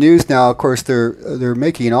 In the news now, of course, they're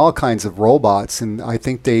making all kinds of robots, and I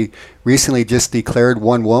think they recently just declared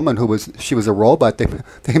one woman she was a robot.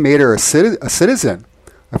 They made her a citizen.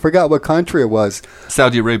 I forgot what country it was.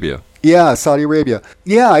 Saudi Arabia. Yeah, Saudi Arabia.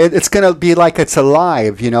 Yeah, it's going to be like it's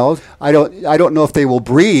alive, I don't know if they will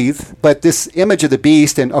breathe, but this image of the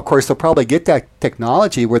beast, and of course they'll probably get that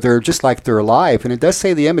technology where they're just like they're alive, and it does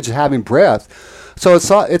say the image is having breath. So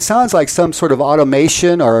it sounds like some sort of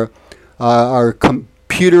automation or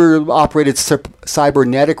computer-operated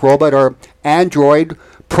cybernetic robot or android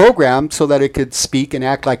programmed so that it could speak and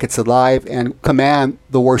act like it's alive and command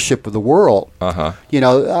the worship of the world. Uh-huh.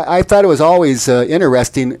 I thought it was always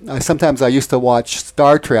interesting. Sometimes I used to watch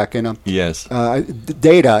Star Trek and yes,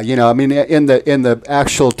 Data. In the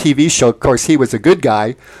actual TV show, of course, he was a good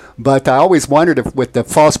guy. But I always wondered if with the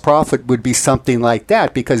false prophet would be something like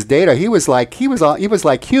that, because Data, he was like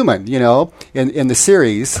human, in the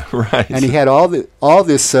series, right? And he had all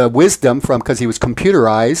this wisdom because he was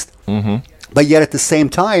computerized. Mm-hmm. But yet at the same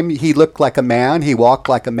time, he looked like a man. He walked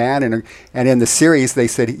like a man, and in the series they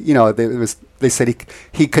said they said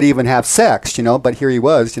he could even have sex, But here he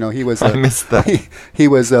was, he was. I missed that. He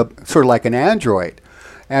was sort of like an android.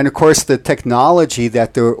 And of course, the technology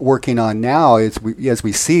that they're working on now, as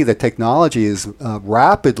we see, the technology is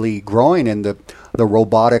rapidly growing in the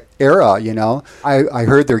robotic era. I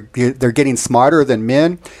heard they're getting smarter than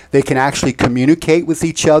men. They can actually communicate with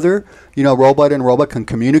each other. Robot and robot can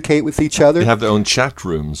communicate with each other. They have their own chat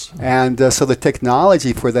rooms. And so the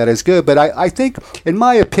technology for that is good. But I think, in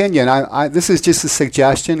my opinion, this is just a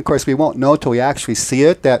suggestion. Of course, we won't know till we actually see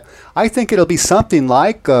it. That I think it'll be something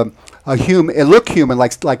like a human. It look human,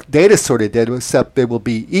 like Data sort of did, except it will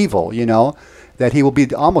be evil. That he will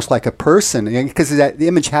be almost like a person, because of that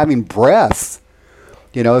image having breath.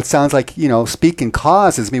 It sounds like, speaking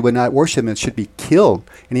causes me would not worship him and should be killed.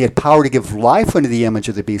 And he had power to give life unto the image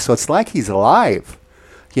of the beast. So it's like he's alive,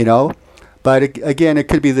 But again, it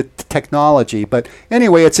could be the technology. But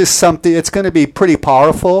anyway, it's just something, it's going to be pretty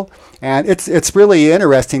powerful. And it's really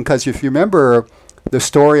interesting because if you remember the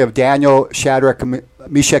story of Daniel, Shadrach,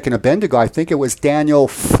 Meshach, and Abednego, I think it was Daniel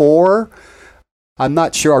 4. I'm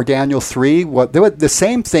not sure, or Daniel 3. The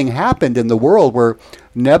same thing happened in the world where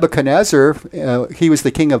Nebuchadnezzar, he was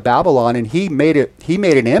the king of Babylon, and he made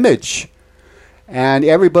an image, and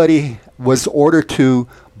everybody was ordered to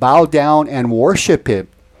bow down and worship him.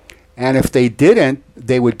 And if they didn't,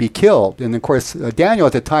 they would be killed. And of course, Daniel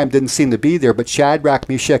at the time didn't seem to be there, but Shadrach,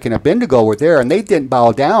 Meshach, and Abednego were there, and they didn't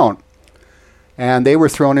bow down. And they were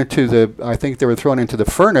thrown into the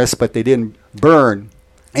furnace, but they didn't burn.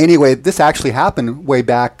 Anyway, this actually happened way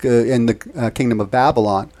back in the kingdom of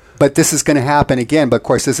Babylon. But this is going to happen again. But of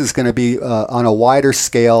course, this is going to be on a wider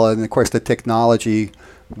scale. And of course, the technology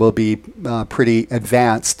will be pretty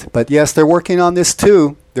advanced. But yes, they're working on this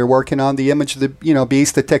too. They're working on the image of the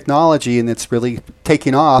beast, the technology, and it's really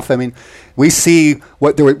taking off. I mean, we see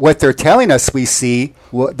what they're telling us. We see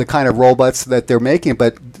the kind of robots that they're making,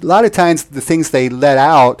 but a lot of times the things they let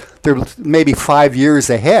out, they're maybe 5 years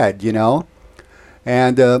ahead.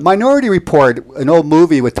 And Minority Report, an old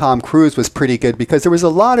movie with Tom Cruise, was pretty good because there was a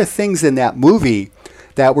lot of things in that movie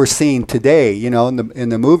that we're seeing today. In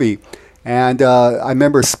the movie, and I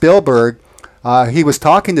remember Spielberg. He was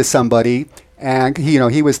talking to somebody. And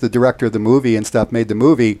he was the director of the movie and stuff, made the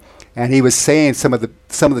movie, and he was saying some of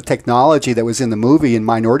the technology that was in the movie in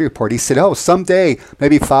Minority Report. He said, "Oh, someday,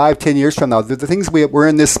 maybe 5-10 years from now, the things we're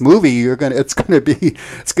in this movie, it's gonna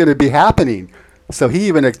be happening." So he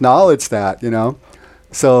even acknowledged that,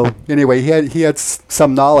 So anyway, he had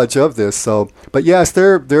some knowledge of this. So, but yes,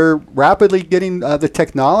 they're rapidly getting the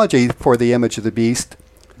technology for the image of the beast.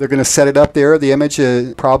 They're going to set it up there, the image,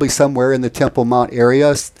 probably somewhere in the Temple Mount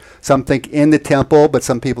area. Some think in the temple, but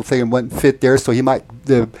some people think it wouldn't fit there. So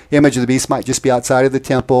the image of the beast might just be outside of the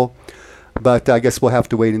temple. But I guess we'll have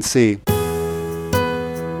to wait and see.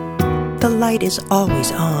 The light is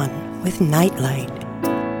always on with Nightlight.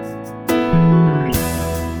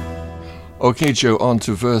 Okay, Joe, on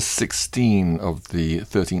to verse 16 of the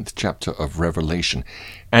 13th chapter of Revelation.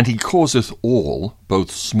 And he causeth all, both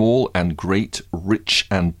small and great, rich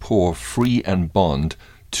and poor, free and bond,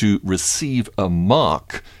 to receive a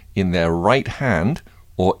mark in their right hand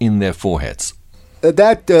or in their foreheads.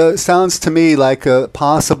 That sounds to me like a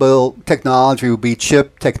possible technology would be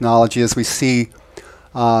chip technology, as we see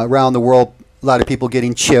around the world, a lot of people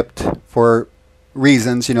getting chipped for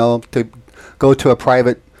reasons, to go to a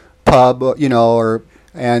private pub,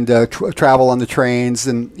 and travel on the trains,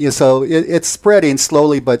 and so it's spreading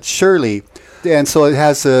slowly but surely, and so it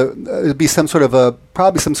has it'd be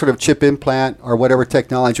probably some sort of chip implant or whatever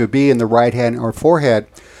technology would be in the right hand or forehead.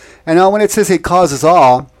 And now when it says it causes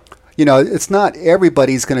all, it's not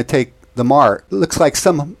everybody's going to take the mark. It looks like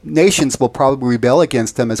some nations will probably rebel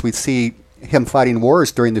against him, as we see him fighting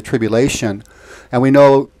wars during the tribulation. And we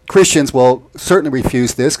know Christians will certainly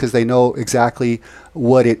refuse this because they know exactly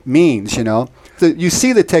what it means, You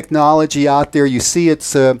see the technology out there. You see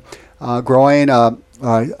it's growing. A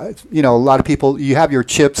lot of people, you have your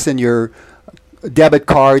chips in your debit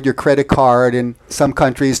card, your credit card, and some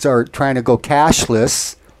countries are trying to go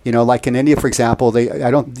cashless. Like in India, for example,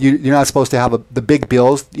 you're not supposed to have the big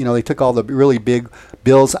bills. They took all the really big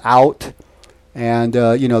bills out, and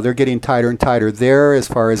they're getting tighter and tighter there as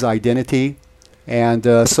far as identity, and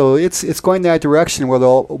so it's going that direction where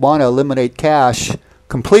they'll want to eliminate cash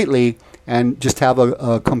completely and just have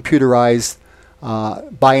a computerized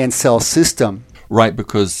buy and sell system. Right,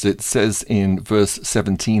 because it says in verse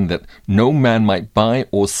 17 that no man might buy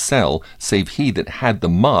or sell save he that had the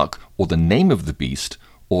mark or the name of the beast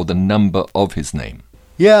or the number of his name.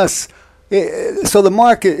 Yes. So the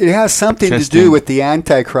mark, it has something to do with the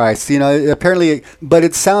Antichrist, apparently, but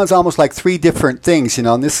it sounds almost like three different things,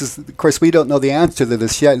 and this is, of course, we don't know the answer to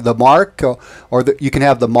this yet. The mark, you can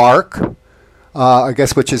have the mark, I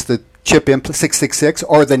guess, which is the chip 666,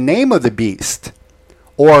 or the name of the beast,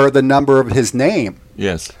 or the number of his name.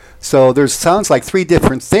 Yes. So there sounds like three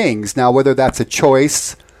different things. Now, whether that's a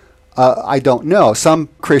choice, I don't know. Some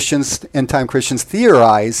Christians, end-time Christians,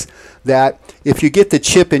 theorize that if you get the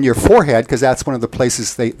chip in your forehead, because that's one of the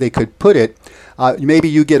places they could put it, maybe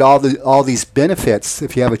you get all these benefits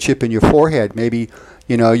if you have a chip in your forehead. Maybe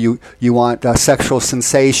you want sexual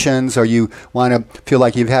sensations, or you want to feel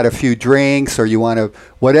like you've had a few drinks, or you want to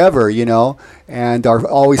whatever, and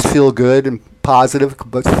always feel good and positive,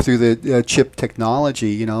 but through the chip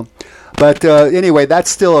technology, But anyway, that's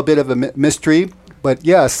still a bit of a mystery. But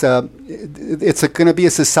yes, it's going to be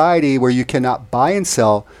a society where you cannot buy and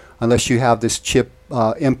sell unless you have this chip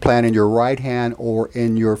implant in your right hand or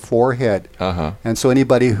in your forehead. Uh-huh. And so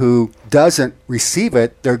anybody who doesn't receive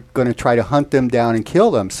it, they're going to try to hunt them down and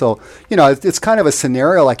kill them. So, it's kind of a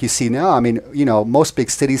scenario like you see now. I mean, most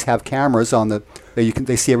big cities have cameras on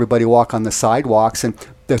they see everybody walk on the sidewalks, and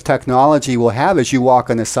the technology will have, as you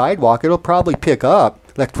walk on the sidewalk, it'll probably pick up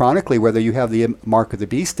electronically whether you have the mark of the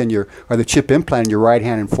beast or the chip implant in your right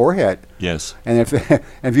hand and forehead. Yes. And if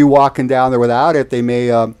you're walking down there without it, they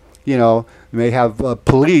may may have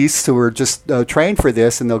police who are just trained for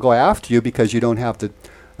this, and they'll go after you because you don't have the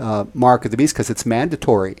mark of the beast, because it's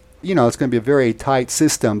mandatory. It's going to be a very tight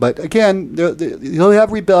system. But again, you'll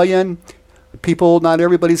have rebellion. People, not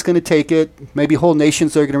everybody's going to take it. Maybe whole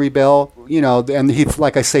nations are going to rebel. And he,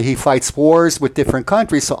 like I say, he fights wars with different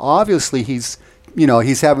countries. So obviously he's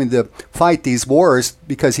having to fight these wars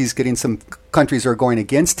because he's getting some countries are going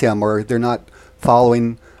against him, or they're not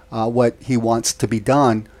following what he wants to be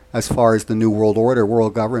done as far as the New World Order,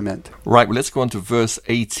 world government. Right, well, let's go on to verse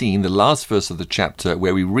 18, the last verse of the chapter,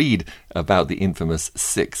 where we read about the infamous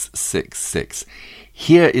 666.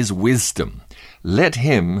 Here is wisdom. Let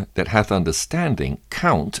him that hath understanding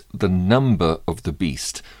count the number of the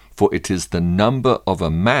beast, for it is the number of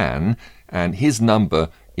a man, and his number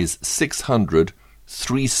is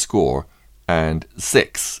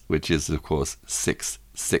 666, which is, of course,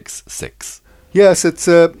 666. Yes, it's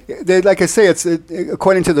like I say, it's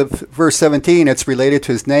according to the verse 17, it's related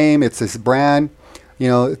to his name, it's his brand,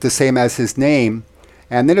 the same as his name,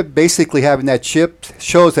 and then it basically having that chip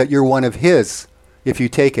shows that you're one of his if you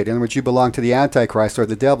take it. In other words, you belong to the Antichrist or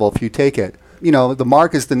the devil if you take it. The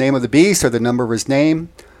mark is the name of the beast or the number of his name,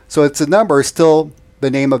 so it's a number, still the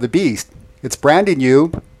name of the beast. It's branding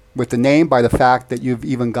you with the name by the fact that you've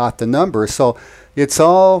even got the number. So it's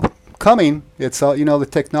all coming. It's all, the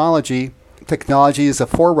technology. Technology is a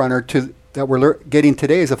forerunner to that we're getting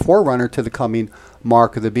today is a forerunner to the coming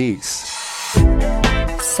mark of the beast.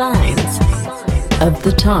 Signs of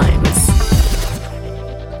the times.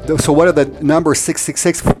 So what are the number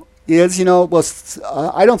 666 is?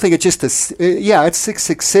 I don't think it's just it's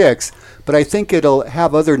 666, but I think it'll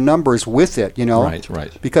have other numbers with it, Right,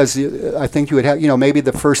 right. because I think you would have, maybe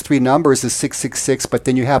the first three numbers is 666, but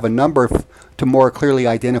then you have a number to more clearly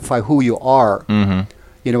identify who you are. Mm-hmm.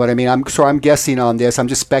 You know what I mean? I'm guessing on this. I'm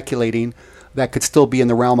just speculating. That could still be in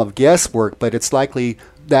the realm of guesswork, but it's likely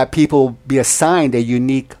that people be assigned a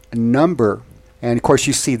unique number. And of course,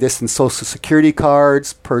 you see this in Social Security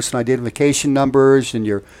cards, personal identification numbers, and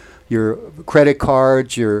your credit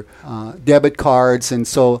cards, your debit cards. And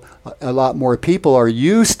so a lot more people are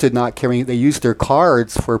used to not carrying, they use their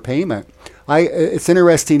cards for payment. It's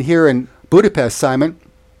interesting here in Budapest, Simon.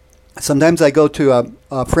 Sometimes I go to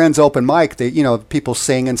a friend's open mic. People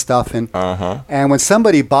sing and stuff, and when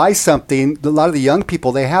somebody buys something, a lot of the young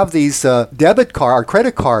people, they have these debit card or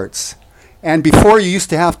credit cards, and before you used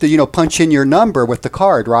to have to punch in your number with the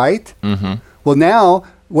card, right? Mm-hmm. Well, now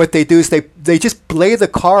what they do is they just lay the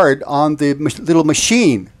card on the little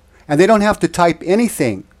machine, and they don't have to type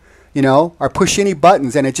anything, or push any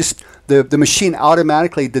buttons, and it just the machine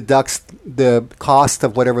automatically deducts the cost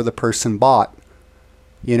of whatever the person bought.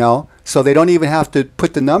 So they don't even have to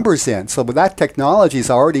put the numbers in. So but that technology is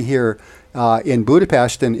already here in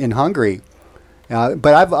Budapest and in Hungary.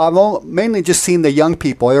 But I've mainly just seen the young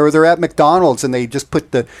people, or they're at McDonald's and they just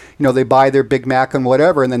put they buy their Big Mac and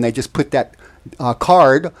whatever, and then they just put that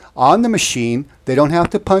card on the machine. They don't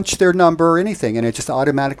have to punch their number or anything, and it just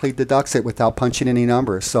automatically deducts it without punching any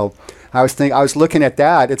numbers. So I was looking at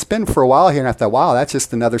that. It's been for a while here, and I thought, wow, that's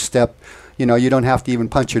just another step. You don't have to even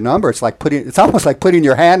punch your number. It's almost like putting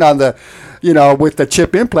your hand on the, with the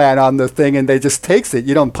chip implant on the thing, and they just takes it.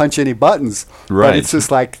 You don't punch any buttons. Right. But it's just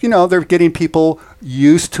like, they're getting people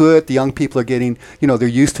used to it. The young people are getting, they're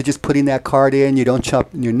used to just putting that card in. You don't chop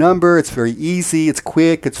your number. It's very easy. It's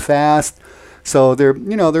quick. It's fast. So they're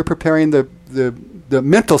preparing the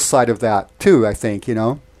mental side of that too, I think,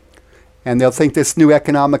 And they'll think this new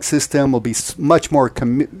economic system will be much more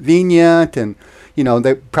convenient, and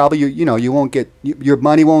they probably you won't get your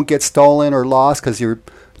money won't get stolen or lost because your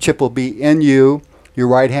chip will be in your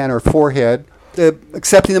right hand or forehead.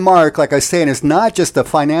 Accepting the mark, like I say, and it's not just a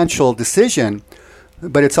financial decision,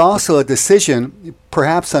 but it's also a decision,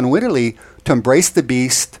 perhaps unwittingly, to embrace the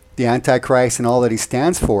beast, the Antichrist, and all that he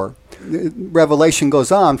stands for. Revelation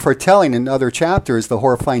goes on, foretelling in other chapters the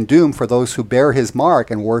horrifying doom for those who bear his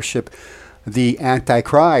mark and worship the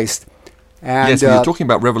Antichrist. And, yes, you're talking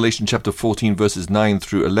about Revelation chapter 14, verses 9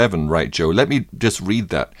 through 11, right, Joe? Let me just read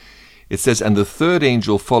that. It says, "And the third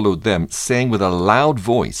angel followed them, saying with a loud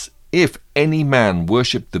voice, If any man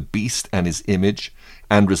worship the beast and his image,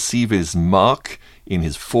 and receive his mark in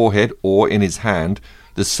his forehead or in his hand,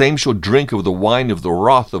 the same shall drink of the wine of the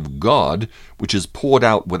wrath of God, which is poured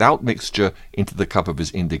out without mixture into the cup of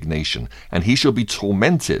his indignation. And he shall be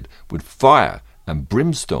tormented with fire and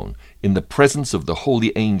brimstone in the presence of the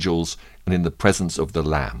holy angels and in the presence of the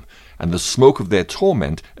Lamb. And the smoke of their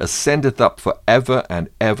torment ascendeth up for ever and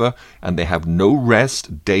ever, and they have no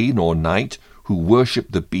rest day nor night, who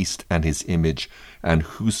worship the beast and his image, and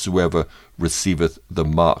whosoever receiveth the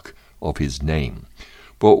mark of his name."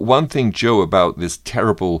 But one thing, Joe, about this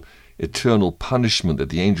terrible eternal punishment that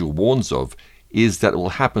the angel warns of is that it will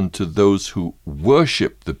happen to those who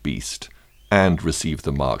worship the beast and receive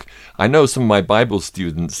the mark. I know some of my Bible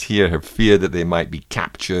students here have feared that they might be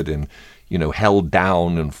captured and, held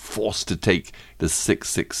down and forced to take the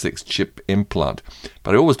 666 chip implant.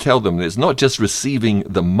 But I always tell them that it's not just receiving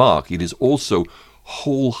the mark, it is also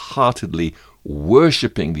wholeheartedly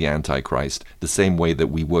worshipping the Antichrist the same way that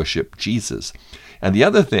we worship Jesus. And the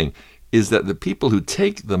other thing is that the people who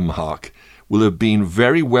take the mark will have been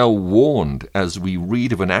very well warned, as we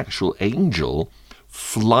read of an actual angel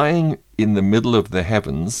flying in the middle of the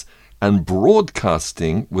heavens and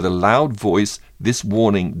broadcasting with a loud voice this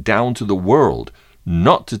warning down to the world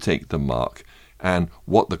not to take the mark, and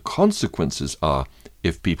what the consequences are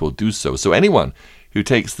if people do so. So anyone who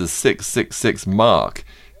takes the 666 mark,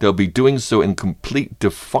 they'll be doing so in complete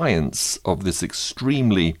defiance of this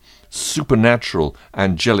extremely supernatural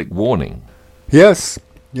angelic warning. Yes,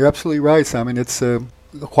 you're absolutely right, Simon. It's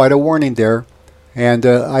quite a warning there. And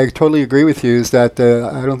I totally agree with you, is that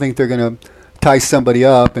I don't think they're going to tie somebody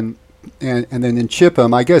up and then chip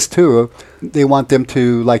them. I guess, too, they want them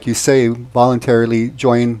to, like you say, voluntarily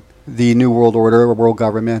join the New World Order or world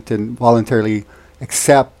government and voluntarily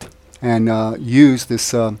accept and use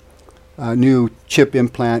this new chip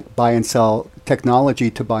implant buy and sell technology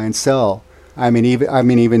to buy and sell.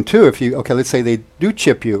 Even too, if you, let's say they do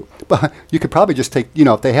chip you, but you could probably just take,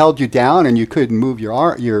 if they held you down and you couldn't move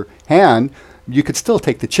your hand, you could still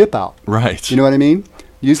take the chip out. Right. You know what I mean?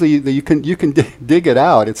 Usually you can dig it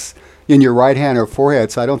out. It's in your right hand or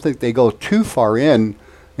forehead, so I don't think they go too far in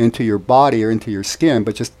into your body or into your skin,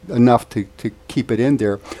 but just enough to keep it in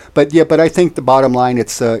there. But I think the bottom line,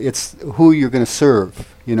 it's who you're going to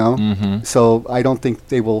serve, you know. Mm-hmm. So I don't think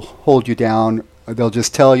they will hold you down. They'll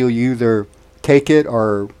just tell you either take it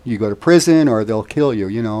or you go to prison or they'll kill you.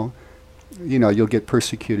 You know, you'll get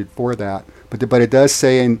persecuted for that. But it does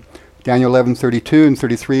say in Daniel 11:32 and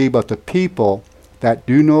 33, but the people that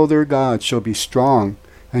do know their God shall be strong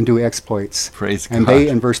and do exploits. Praise and God. they,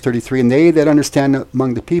 in verse 33, and they that understand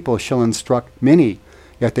among the people shall instruct many,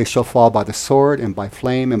 yet they shall fall by the sword and by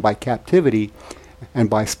flame and by captivity and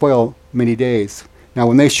by spoil many days. Now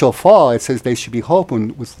when they shall fall, it says they should be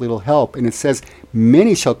holpen with little help. And it says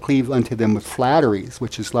many shall cleave unto them with flatteries,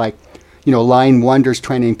 which is like, lying wonders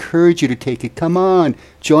trying to encourage you to take it. Come on,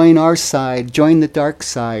 join our side, join the dark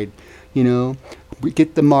side, we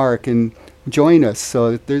get the mark and join us.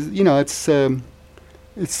 So there's,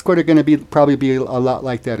 it's going to probably be a lot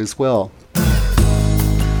like that as well.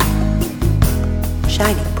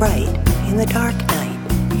 Shining bright in the dark night,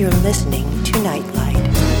 you're listening to Nightlight.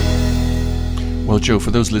 Well, Joe,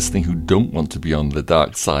 for those listening who don't want to be on the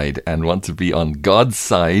dark side and want to be on God's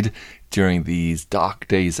side during these dark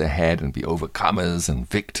days ahead and be overcomers and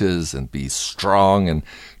victors and be strong and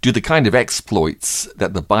do the kind of exploits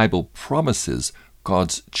that the Bible promises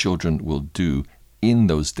God's children will do in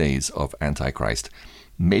those days of Antichrist,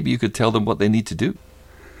 maybe you could tell them what they need to do.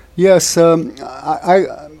 Yes,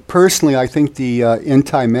 I personally, I think the end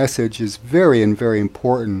time message is very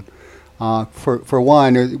important. For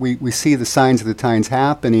one, we see the signs of the times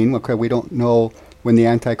happening. Okay, we don't know when the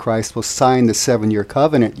Antichrist will sign the 7-year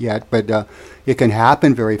covenant yet, but it can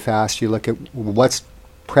happen very fast. You look at what's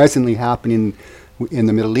presently happening in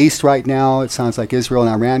the Middle East right now. It sounds like Israel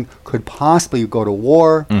and Iran could possibly go to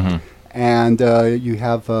war. Mm-hmm. And you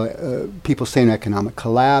have people saying economic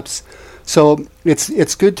collapse. So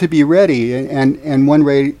it's good to be ready, and one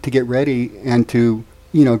way to get ready and to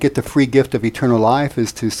get the free gift of eternal life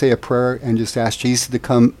is to say a prayer and just ask Jesus to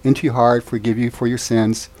come into your heart, forgive you for your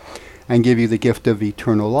sins, and give you the gift of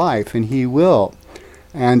eternal life, and He will.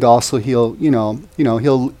 And also He'll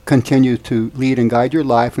He'll continue to lead and guide your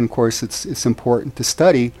life. And of course, it's important to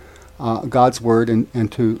study God's Word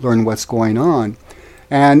and to learn what's going on.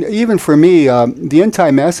 And even for me, the end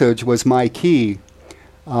time message was my key.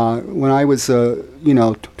 When I was,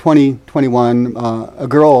 20, 21, a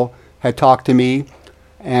girl had talked to me,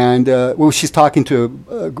 and she's talking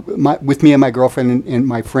with me and my girlfriend and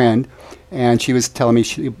my friend, and she was telling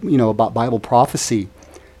me, about Bible prophecy,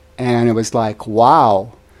 and it was like,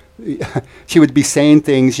 wow. She would be saying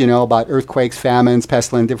things, about earthquakes, famines,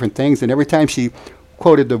 pestilence, different things, and every time she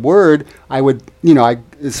quoted the word, I would,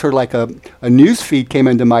 it's sort of like a news feed came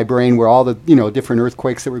into my brain where all the, different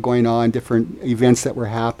earthquakes that were going on, different events that were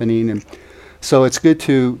happening. And so it's good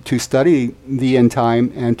to study the end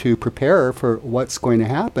time and to prepare for what's going to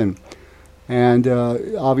happen. And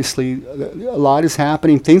obviously, a lot is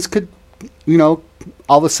happening. Things could,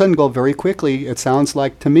 all of a sudden go very quickly. It sounds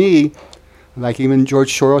like to me, like even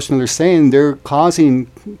George Soros and they're saying they're causing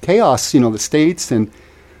chaos, the states, and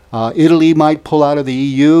Italy might pull out of the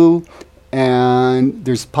EU, and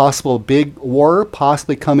there's possible big war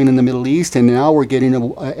possibly coming in the Middle East, and now we're getting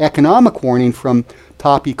an economic warning from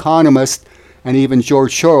top economists, and even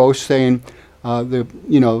George Soros saying,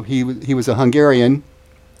 he was a Hungarian,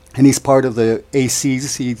 and he's part of the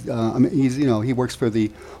ACs. He works for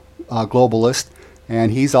the globalist,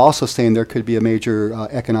 and he's also saying there could be a major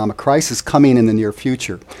economic crisis coming in the near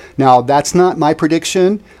future. Now, that's not my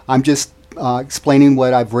prediction. I'm just explaining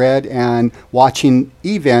what I've read and watching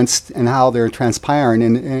events and how they're transpiring,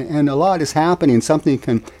 and a lot is happening. Something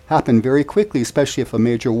can happen very quickly, especially if a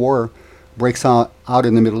major war breaks out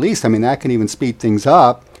in the Middle East. I mean, that can even speed things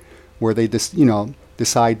up, where they just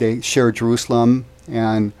decide they share Jerusalem,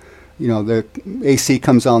 and the AC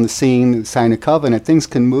comes on the scene, sign a covenant. Things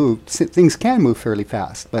can move fairly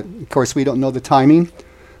fast. But of course, we don't know the timing,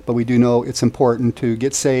 but we do know it's important to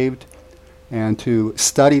get saved and to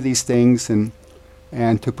study these things and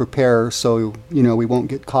to prepare so we won't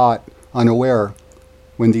get caught unaware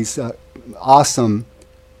when these awesome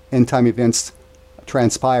end time events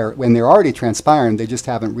transpire. When they're already transpiring, they just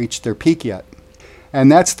haven't reached their peak yet.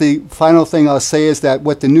 And that's the final thing I'll say, is that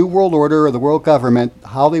what the New World Order or the world government,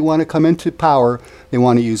 how they want to come into power, they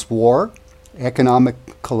want to use war, economic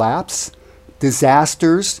collapse,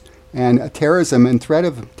 disasters, and terrorism and threat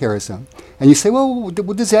of terrorism. And you say, well,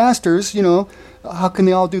 disasters, how can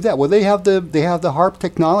they all do that? Well, they have the HARP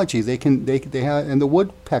technology. They have, and the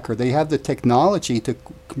woodpecker. They have the technology to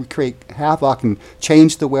create havoc and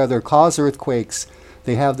change the weather, cause earthquakes.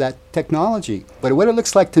 They have that technology. But what it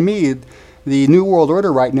looks like to me, the New World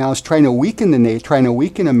Order right now is trying to weaken the NATO, trying to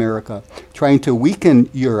weaken America, trying to weaken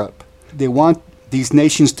Europe. They want these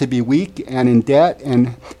nations to be weak and in debt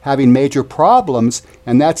and having major problems,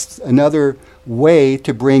 and that's another way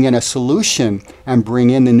to bring in a solution and bring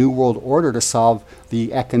in the New World Order to solve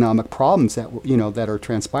the economic problems that that are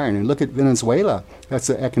transpiring. And look at Venezuela. That's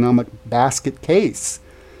an economic basket case,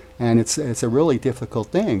 and it's a really difficult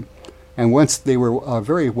thing. And once they were a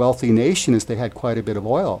very wealthy nation, as they had quite a bit of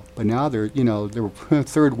oil, but now they're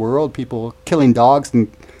third world people killing dogs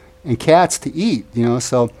and cats to eat.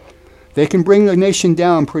 So they can bring the nation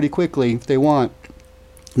down pretty quickly if they want.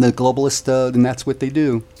 The globalists, and that's what they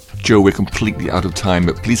do. Joe, we're completely out of time,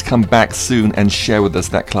 but please come back soon and share with us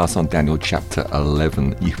that class on Daniel chapter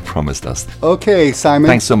 11 you promised us. Okay, Simon.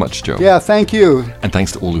 Thanks so much, Joe. Yeah, thank you. And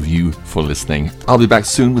thanks to all of you for listening. I'll be back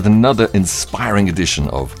soon with another inspiring edition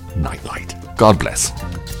of Nightlight. God bless.